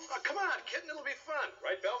going. Oh, come on, kitten. It'll be fun.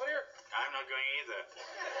 Right, Belvedere? I'm not going either.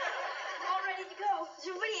 All ready to go. Is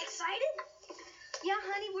everybody excited? Yeah,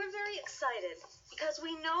 honey, we're very excited because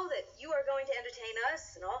we know that you are going to entertain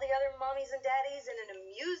us and all the other mommies and daddies in an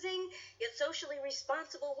amusing yet socially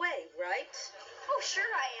responsible way, right? Oh, sure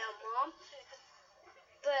I am, Mom.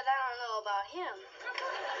 But I don't know about him.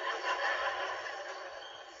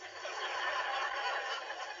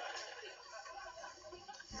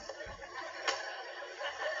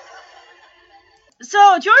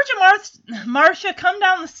 So George and Marcia come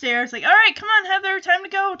down the stairs, like, all right, come on, Heather, time to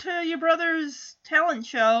go to your brother's talent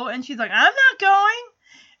show. And she's like, I'm not going.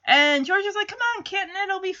 And George is like, come on, kitten,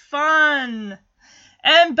 it'll be fun.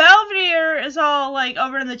 And Belvedere is all like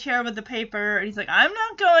over in the chair with the paper, and he's like, I'm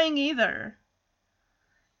not going either.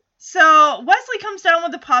 So Wesley comes down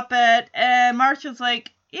with the puppet, and Marcia's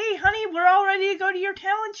like, hey, honey, we're all ready to go to your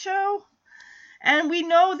talent show. And we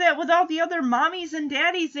know that with all the other mommies and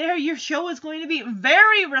daddies there, your show is going to be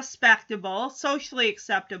very respectable, socially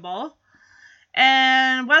acceptable.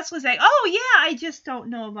 And Wesley's like, oh, yeah, I just don't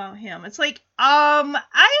know about him. It's like,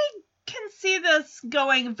 I can see this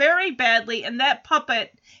going very badly, and that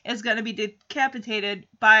puppet is going to be decapitated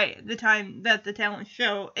by the time that the talent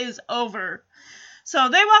show is over. So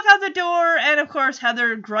they walk out the door, and of course,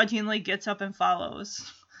 Heather grudgingly gets up and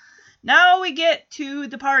follows. Now we get to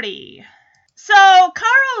the party. So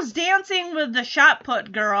Carl's dancing with the shot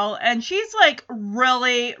put girl, and she's like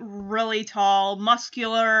really, really tall,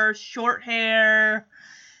 muscular, short hair,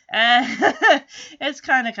 and it's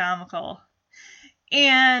kind of comical.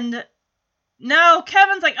 And now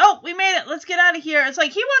Kevin's like, oh, we made it, let's get out of here. It's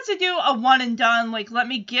like he wants to do a one and done, like let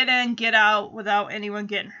me get in, get out without anyone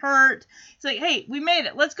getting hurt. He's like, hey, we made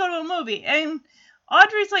it, let's go to a movie. And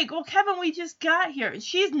Audrey's like, well, Kevin, we just got here.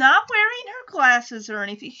 She's not wearing her glasses or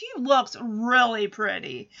anything. She looks really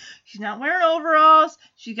pretty. She's not wearing overalls.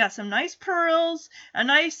 She's got some nice pearls, a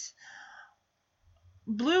nice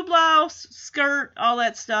blue blouse, skirt, all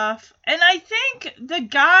that stuff. And I think the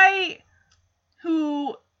guy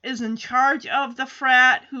who is in charge of the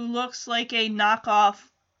frat, who looks like a knockoff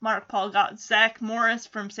Mark Paul Zach Morris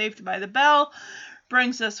from Saved by the Bell,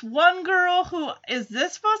 brings us one girl who, is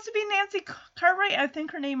this supposed to be Nancy Cartwright? I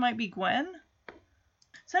think her name might be Gwen.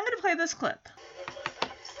 So I'm going to play this clip.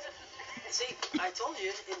 See, I told you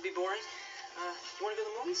it'd be boring. You want to go to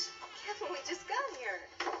the movies? Kevin, we just got here.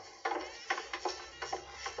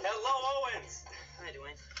 Hello, Owens. Hi,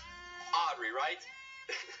 Dwayne. Audrey, right?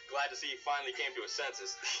 Glad to see you finally came to a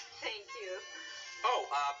senses. Thank you. Oh,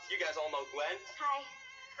 you guys all know Gwen? Hi.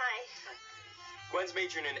 Hi. Gwen's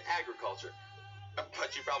majoring in agriculture.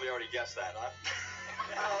 But you probably already guessed that, huh?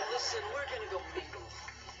 Listen, we're gonna go bingo.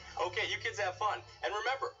 Okay, you kids have fun. And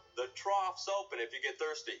remember, the trough's open if you get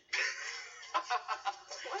thirsty.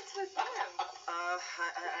 What's with them? I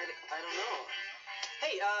don't know.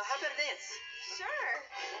 Hey, how about a dance? Sure.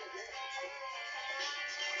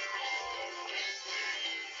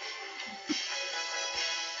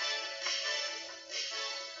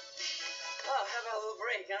 Oh, how about a little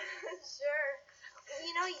break, huh? Sure.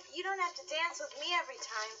 You know, you don't have to dance with me every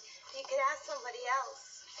time. You could ask somebody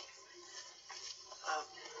else.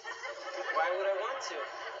 Why would I want to?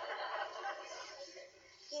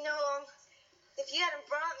 You know, if you hadn't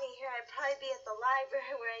brought me here, I'd probably be at the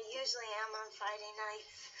library where I usually am on Friday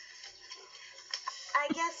nights. I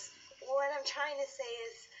guess what I'm trying to say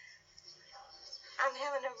is I'm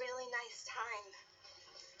having a really nice time.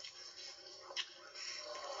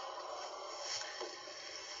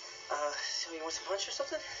 So you want some punch or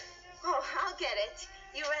something? Oh, I'll get it.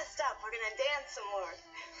 You rest up. We're gonna dance some more.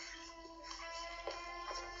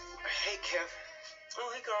 Hey, Kev.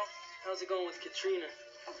 Oh, hey, Carl. How's it going with Katrina?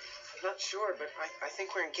 Not sure, but I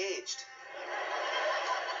think we're engaged.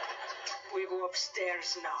 We go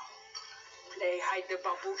upstairs now. Play hide the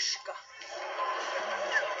babushka.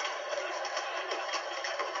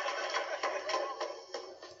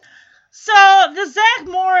 So the Zach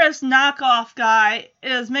Morris knockoff guy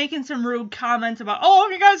is making some rude comments about, oh,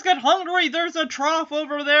 if you guys get hungry, there's a trough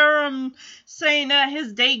over there, and saying that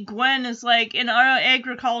his date Gwen is like in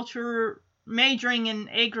agriculture, majoring in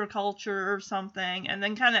agriculture or something, and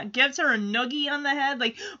then kind of gives her a noogie on the head,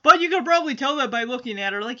 like, but you could probably tell that by looking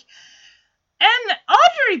at her, like, and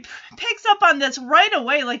Audrey picks up on this right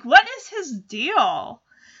away, like, what is his deal?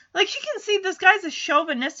 Like, she can see this guy's a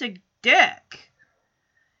chauvinistic dick.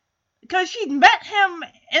 Because she met him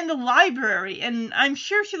in the library, and I'm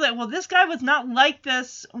sure she's like, well, this guy was not like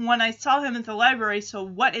this when I saw him at the library, so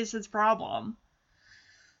what is his problem?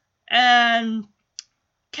 And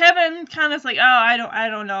Kevin kind of is like, oh, I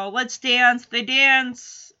don't know, let's dance. They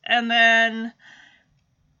dance, and then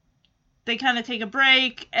they kind of take a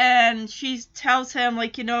break, and she tells him,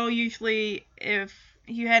 like, you know, usually if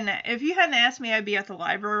you hadn't asked me, I'd be at the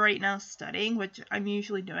library right now studying, which I'm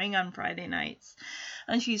usually doing on Friday nights.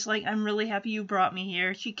 And she's like, I'm really happy you brought me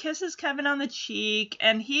here. She kisses Kevin on the cheek,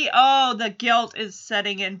 and the guilt is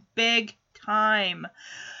setting in big time.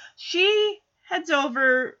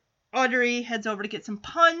 Audrey heads over to get some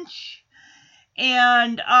punch,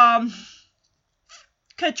 and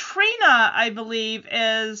Katrina, I believe,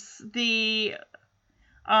 is the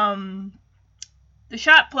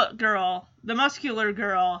shot put girl, the muscular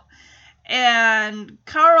girl. And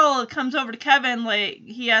Carl comes over to Kevin, like,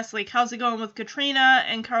 he asks, like, how's it going with Katrina?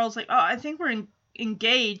 And Carl's like, oh, I think we're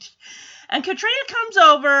engaged. And Katrina comes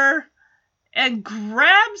over and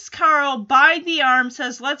grabs Carl by the arm,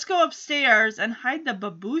 says, let's go upstairs and hide the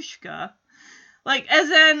babushka. Like, as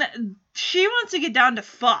in, she wants to get down to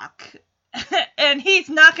fuck. And he's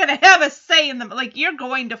not going to have a say in them. Like, you're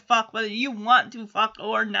going to fuck whether you want to fuck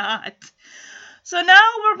or not. So now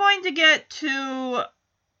we're going to get to...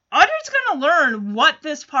 Audrey's going to learn what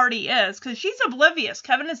this party is, because she's oblivious.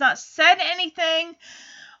 Kevin has not said anything,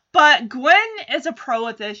 but Gwen is a pro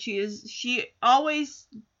at this. She always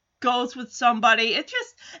goes with somebody. And she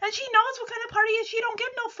knows what kind of party it is. She don't give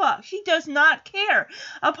no fuck. She does not care.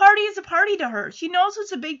 A party is a party to her. She knows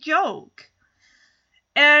it's a big joke.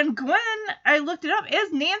 And Gwen, I looked it up,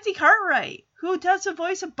 is Nancy Cartwright, who does the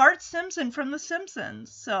voice of Bart Simpson from The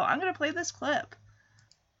Simpsons. So I'm going to play this clip.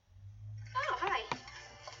 Oh, hi.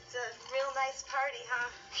 It's a real nice party, huh?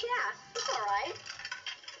 Yeah, it's all right.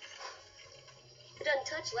 It doesn't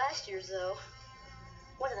touch last year's, though.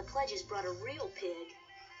 One of the pledges brought a real pig.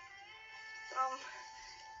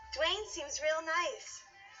 Dwayne seems real nice.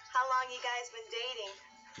 How long you guys been dating?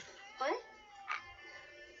 What?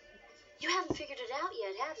 You haven't figured it out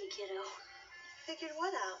yet, have you, kiddo? Figured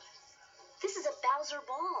what out? This is a Bowser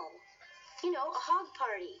Ball. You know, a hog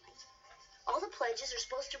party. All the pledges are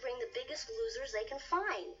supposed to bring the biggest losers they can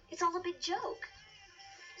find. It's all a big joke.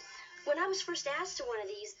 When I was first asked to one of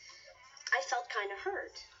these, I felt kind of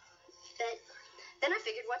hurt. But then I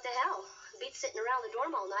figured, what the hell? Beat sitting around the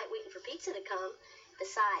dorm all night waiting for pizza to come.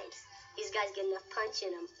 Besides, these guys get enough punch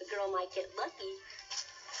in them. A girl might get lucky.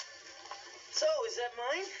 So, is that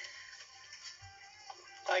mine?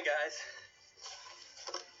 Hi, guys.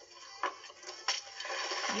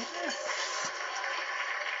 Yes.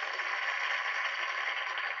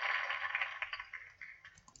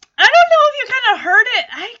 I don't know if you kind of heard it.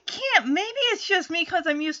 I can't. Maybe it's just me because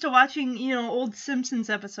I'm used to watching, old Simpsons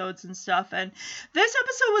episodes and stuff. And this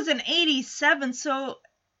episode was in 87,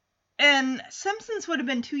 and Simpsons would have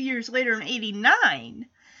been 2 years later in 89.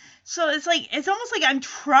 So it's almost like I'm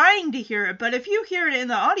trying to hear it. But if you hear it in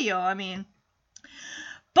the audio,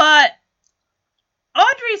 But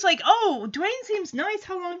Audrey's like, oh, Dwayne seems nice.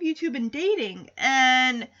 How long have you two been dating?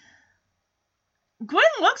 And Gwen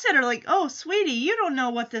looks at her like, oh, sweetie, you don't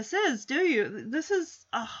know what this is, do you? This is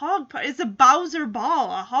a hog party. It's a Bowser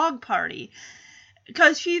Ball, a hog party.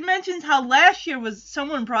 Because she mentions how last year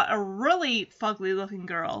someone brought a really fugly looking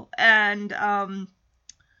girl. And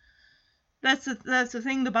that's the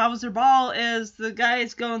thing, the Bowser Ball is the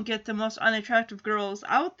guys go and get the most unattractive girls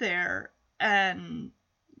out there. And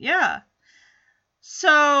yeah.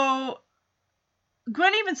 So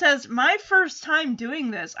Gwen even says, my first time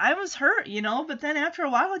doing this, I was hurt, but then after a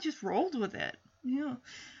while I just rolled with it.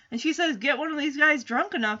 And she says, get one of these guys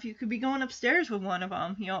drunk enough, you could be going upstairs with one of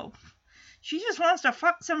them. She just wants to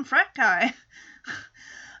fuck some frat guy.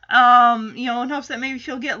 In hopes that maybe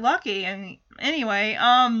she'll get lucky. And anyway,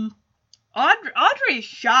 Audrey is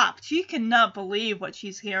shocked. She cannot believe what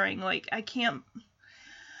she's hearing. I can't.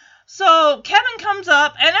 So Kevin comes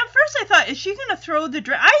up, and at first I thought, is she going to throw the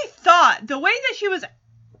drink? I thought the way that she was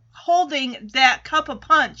holding that cup of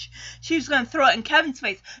punch, she was going to throw it in Kevin's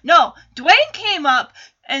face. No, Dwayne came up,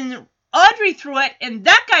 and Audrey threw it in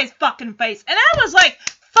that guy's fucking face. And I was like,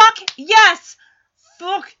 fuck yes!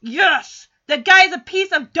 Fuck yes! That guy's a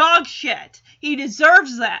piece of dog shit. He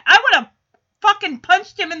deserves that. I would have fucking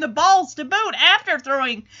punched him in the balls to boot after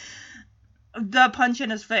throwing the punch in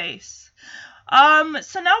his face. So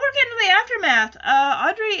now we're getting to the aftermath.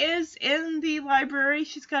 Audrey is in the library.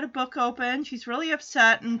 She's got a book open. She's really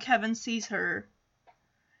upset, and Kevin sees her.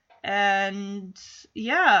 And,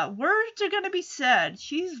 yeah, words are going to be said.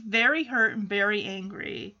 She's very hurt and very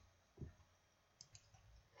angry.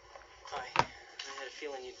 Hi. I had a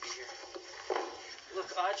feeling you'd be here.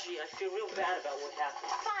 Look, Audrey, I feel real bad about what happened.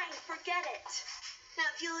 Fine, forget it. Now,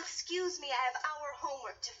 if you'll excuse me, I have our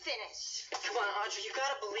homework to finish. Come on, Audrey, you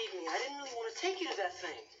gotta believe me. I didn't really want to take you to that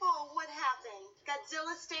thing. Oh, what happened?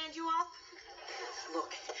 Godzilla stand you up?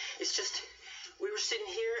 Look, it's just, we were sitting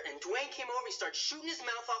here, and Dwayne came over, he started shooting his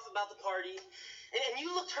mouth off about the party, and you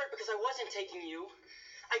looked hurt because I wasn't taking you.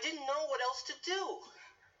 I didn't know what else to do.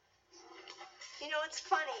 It's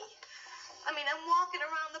funny. I'm walking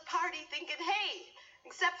around the party thinking, hey,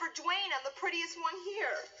 except for Dwayne, I'm the prettiest one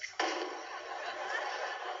here.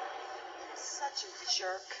 Such a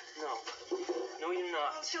jerk. No, you're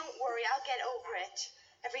not. Oh, don't worry, I'll get over it.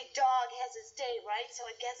 Every dog has his day, right? So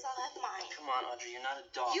I guess I'll have mine. Come on, Audrey, you're not a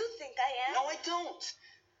dog. You think I am? No, I don't.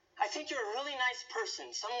 I think you're a really nice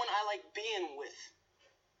person, someone I like being with.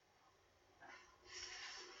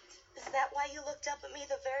 Is that why you looked up at me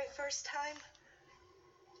the very first time?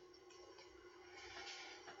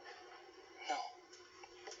 No.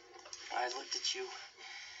 I looked at you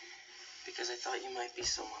because I thought you might be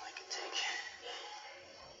someone I could take.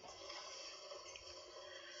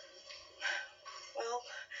 Well,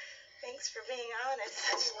 thanks for being honest.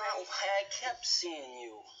 That's not why I kept seeing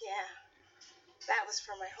you. Yeah, that was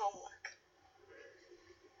for my homework.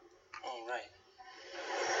 Oh, right.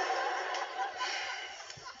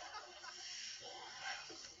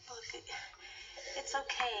 Look, it's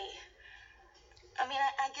okay. I mean,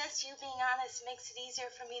 I guess you being honest makes it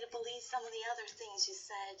easier for me to believe some of the other things you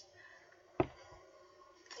said.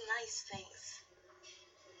 The nice things.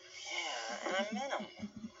 Yeah, and I meant them.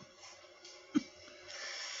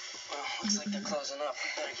 Well, looks like they're closing up. We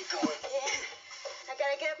better get going. Yeah, I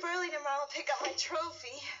gotta get up early tomorrow and pick up my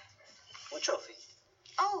trophy. What trophy?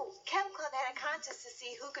 Oh, Chem Club had a contest to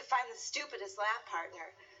see who could find the stupidest lab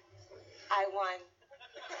partner. I won.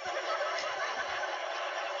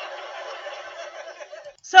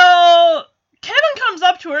 So Kevin comes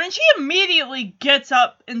up to her and she immediately gets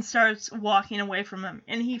up and starts walking away from him.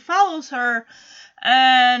 And he follows her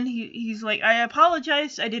and he's like, I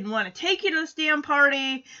apologize. I didn't want to take you to this damn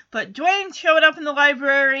party. But Dwayne showed up in the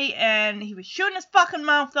library and he was shooting his fucking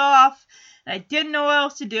mouth off. And I didn't know what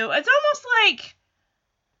else to do. It's almost like,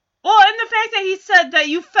 well, and the fact that he said that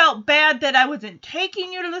you felt bad that I wasn't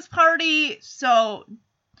taking you to this party. So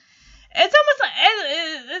it's almost like,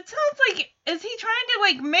 it sounds like, is he trying to,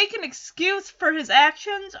 like, make an excuse for his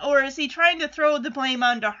actions, or is he trying to throw the blame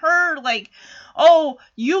onto her, like, oh,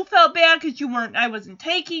 you felt bad because I wasn't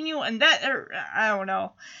taking you, and that, or, I don't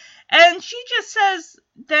know. And she just says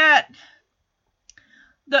that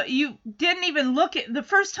you didn't even look at, the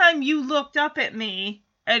first time you looked up at me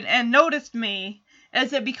and noticed me,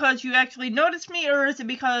 is it because you actually noticed me, or is it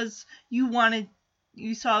because you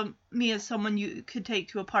saw me as someone you could take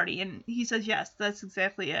to a party? And he says, yes, that's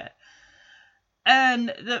exactly it.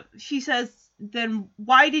 And she says, then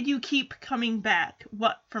why did you keep coming back?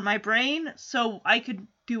 What, for my brain? So I could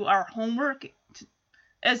do our homework?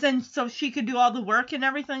 As in, so she could do all the work and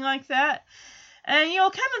everything like that? And,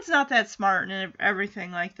 Kevin's not that smart and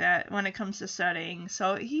everything like that when it comes to studying.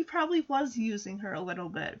 So he probably was using her a little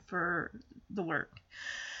bit for the work.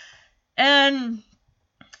 And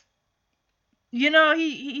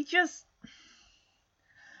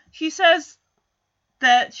she says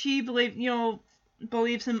that she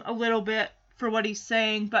believes him a little bit for what he's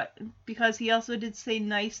saying, but because he also did say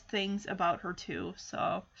nice things about her too,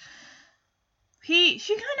 so she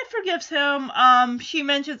kind of forgives him. She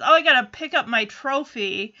mentions, oh, I gotta pick up my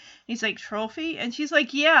trophy. He's like, trophy? And she's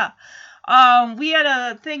like, yeah. We had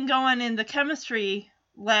a thing going in the chemistry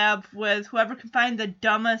lab with whoever can find the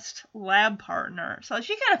dumbest lab partner. So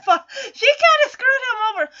she kind of screwed him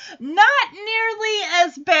over. Not nearly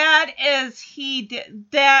as bad as he did.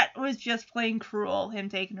 That was just plain cruel, him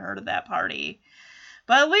taking her to that party.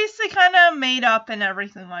 But at least they kind of made up and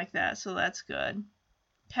everything like that, so that's good.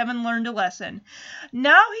 Kevin learned a lesson.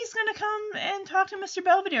 Now he's going to come and talk to Mr.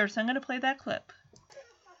 Belvedere, so I'm going to play that clip.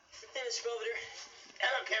 Hey, Mr. Belvedere.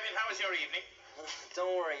 Hello, Kevin. How was your evening?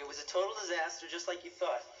 Don't worry, it was a total disaster, just like you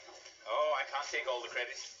thought. Oh, I can't take all the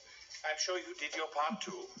credit. I'm sure you did your part,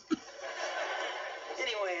 too.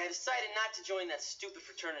 Anyway, I decided not to join that stupid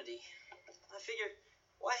fraternity. I figured,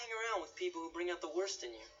 why hang around with people who bring out the worst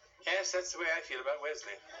in you? Yes, that's the way I feel about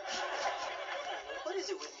Wesley. What is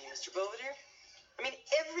it with me, Mr. Belvedere? I mean,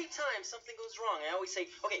 every time something goes wrong, I always say,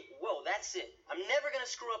 okay, whoa, that's it. I'm never going to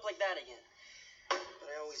screw up like that again. But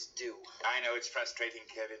I always do. I know it's frustrating,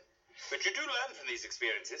 Kevin. But you do learn from these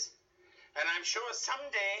experiences. And I'm sure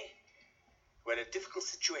someday, when a difficult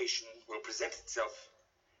situation will present itself,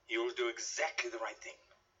 you'll do exactly the right thing.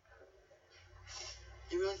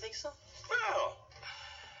 You really think so? Well,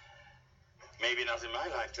 maybe not in my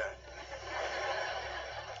lifetime.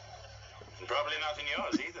 And probably not in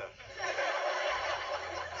yours either.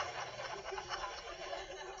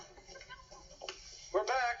 We're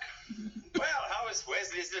back. Well, how is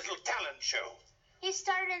Wesley's little talent show? He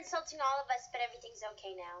started insulting all of us, but everything's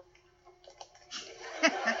okay now.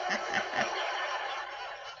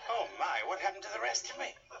 Oh, my, what happened to the rest of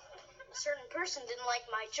me? A certain person didn't like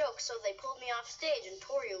my joke, so they pulled me off stage and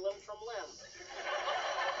tore you limb from limb.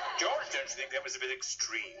 George, don't you think that was a bit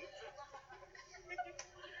extreme?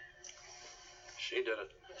 She did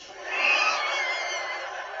it.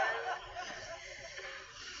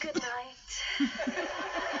 Good night.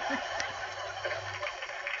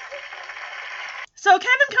 So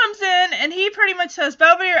Kevin comes in, and he pretty much says,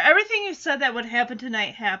 Belvedere, everything you said that would happen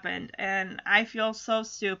tonight happened, and I feel so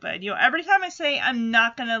stupid. Every time I say I'm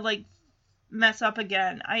not gonna, mess up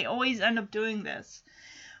again, I always end up doing this.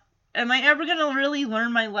 Am I ever gonna really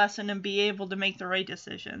learn my lesson and be able to make the right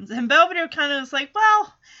decisions? And Belvedere kind of is like,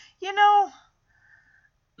 well,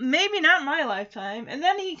 maybe not in my lifetime. And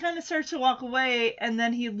then he kind of starts to walk away, and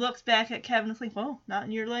then he looks back at Kevin and is like, well, not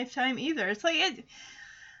in your lifetime either. It's like,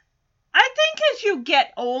 I think as you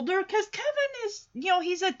get older, because Kevin is,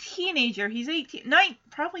 he's a teenager. He's 18,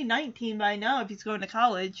 probably 19 by now if he's going to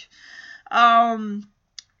college. And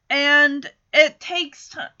it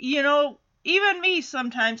takes, even me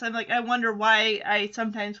sometimes, I'm like, I wonder why I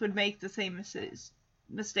sometimes would make the same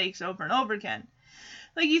mistakes over and over again.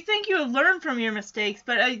 Like, you think you would learn from your mistakes,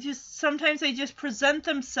 but sometimes they just present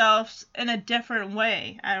themselves in a different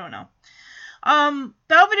way. I don't know.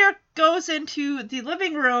 Belvedere goes into the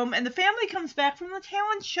living room, and the family comes back from the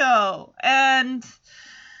talent show, and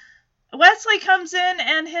Wesley comes in,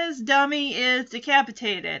 and his dummy is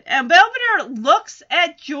decapitated, and Belvedere looks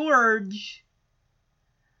at George,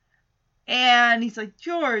 and he's like,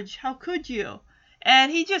 George, how could you?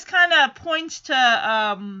 And he just kind of points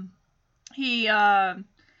to, he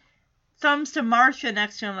thumbs to Marcia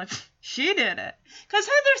next to him, like, she did it. Because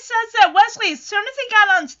Heather says that Wesley, as soon as he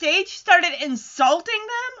got on stage, started insulting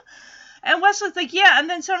them. And Wesley's like, yeah, and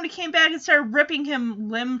then somebody came back and started ripping him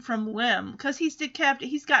limb from limb. Because he's decapitated,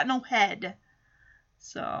 he's got no head.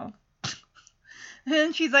 So.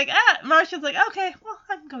 And she's like, Marcia's like, okay, well,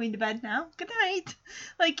 I'm going to bed now. Good night.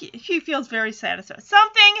 Like, she feels very satisfied.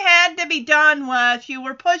 Something had to be done, Wes. You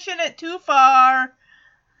were pushing it too far.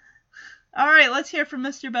 All right, let's hear from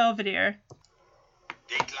Mr. Belvedere.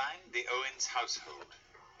 Dateline, the Owens household.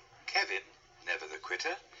 Kevin, never the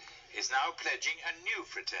quitter, is now pledging a new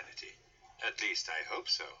fraternity. At least I hope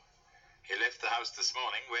so. He left the house this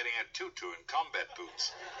morning wearing a tutu and combat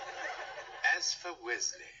boots. As for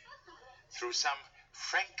Wesley, through some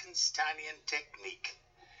Frankensteinian technique,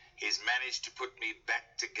 he's managed to put me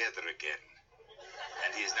back together again.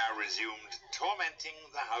 And he has now resumed tormenting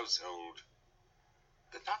the household.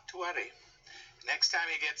 But not to worry. Next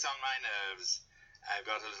time he gets on my nerves, I've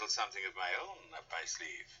got a little something of my own up my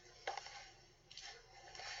sleeve.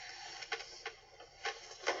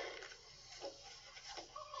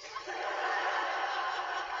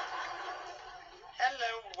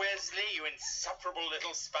 Hello, Wesley, you insufferable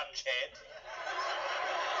little sponge head.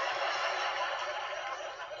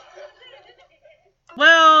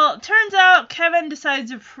 Well, turns out Kevin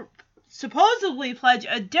decides to supposedly pledge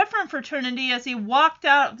a different fraternity as he walked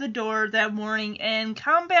out the door that morning in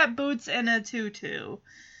combat boots and a tutu.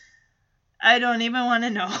 I don't even want to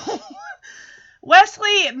know.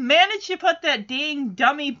 Wesley managed to put that dang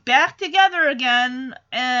dummy back together again,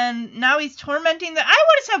 and now he's tormenting the... I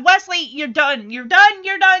would have said, Wesley, you're done. You're done.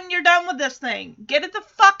 You're done. You're done with this thing. Get it the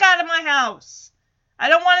fuck out of my house. I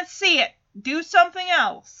don't want to see it. Do something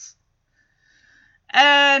else.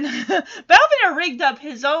 And Belvedere rigged up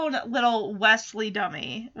his own little Wesley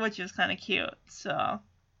dummy, which is kind of cute. So,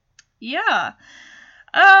 yeah.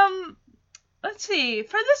 Let's see.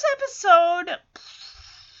 For this episode,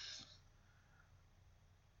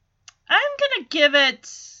 I'm gonna give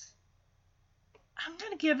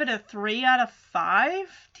it a 3 out of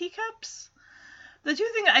 5 teacups. The two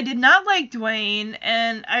things, I did not like Dwayne,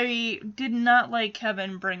 and I did not like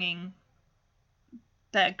Kevin bringing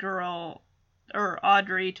that girl or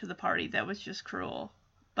Audrey to the party. That was just cruel.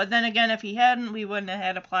 But then again, if he hadn't, we wouldn't have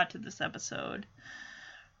had a plot to this episode.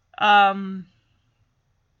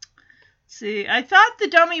 See, I thought the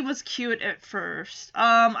dummy was cute at first.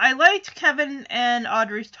 I liked Kevin and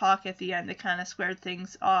Audrey's talk at the end. It kind of squared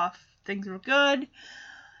things off. Things were good.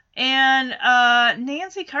 And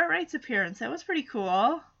Nancy Cartwright's appearance, that was pretty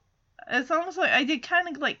cool. It's almost like I did kind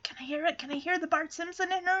of like, can I hear it? Can I hear the Bart Simpson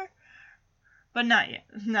in her? But not yet.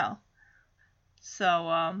 No. So,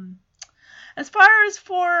 as far as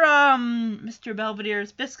for Mr.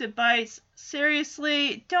 Belvedere's biscuit bites,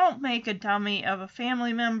 seriously, don't make a dummy of a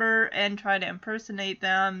family member and try to impersonate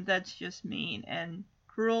them. That's just mean and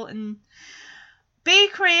cruel. And be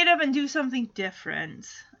creative and do something different.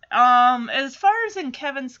 As far as in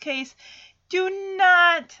Kevin's case, do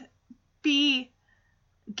not be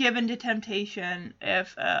given to temptation.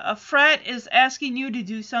 If a frat is asking you to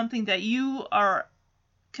do something that you are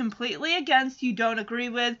completely against, you don't agree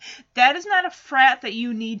with, that is not a frat that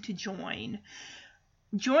you need to join.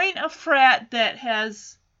 Join a frat that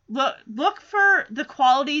has look for the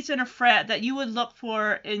qualities in a frat that you would look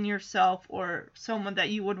for in yourself or someone that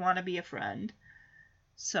you would want to be a friend.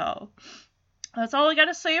 So that's all I got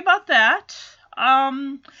to say about that.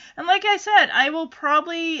 And like I said, I will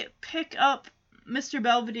probably pick up Mr.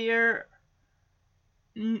 Belvedere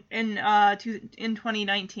in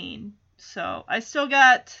 2019. So I still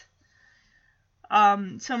got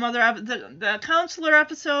some other the counselor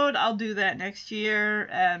episode. I'll do that next year.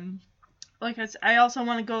 And like I said, I also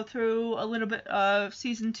want to go through a little bit of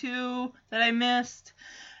season 2 that I missed.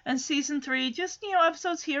 And season 3, just,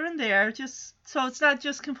 episodes here and there, just so it's not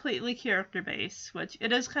just completely character based, which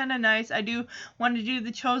it is kind of nice. I do want to do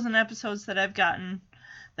the chosen episodes that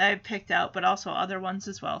I've picked out, but also other ones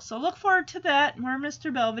as well. So look forward to that. More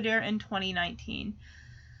Mr. Belvedere in 2019.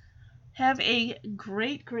 Have a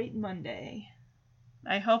great, great Monday.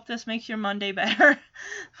 I hope this makes your Monday better.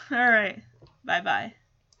 All right. Bye-bye.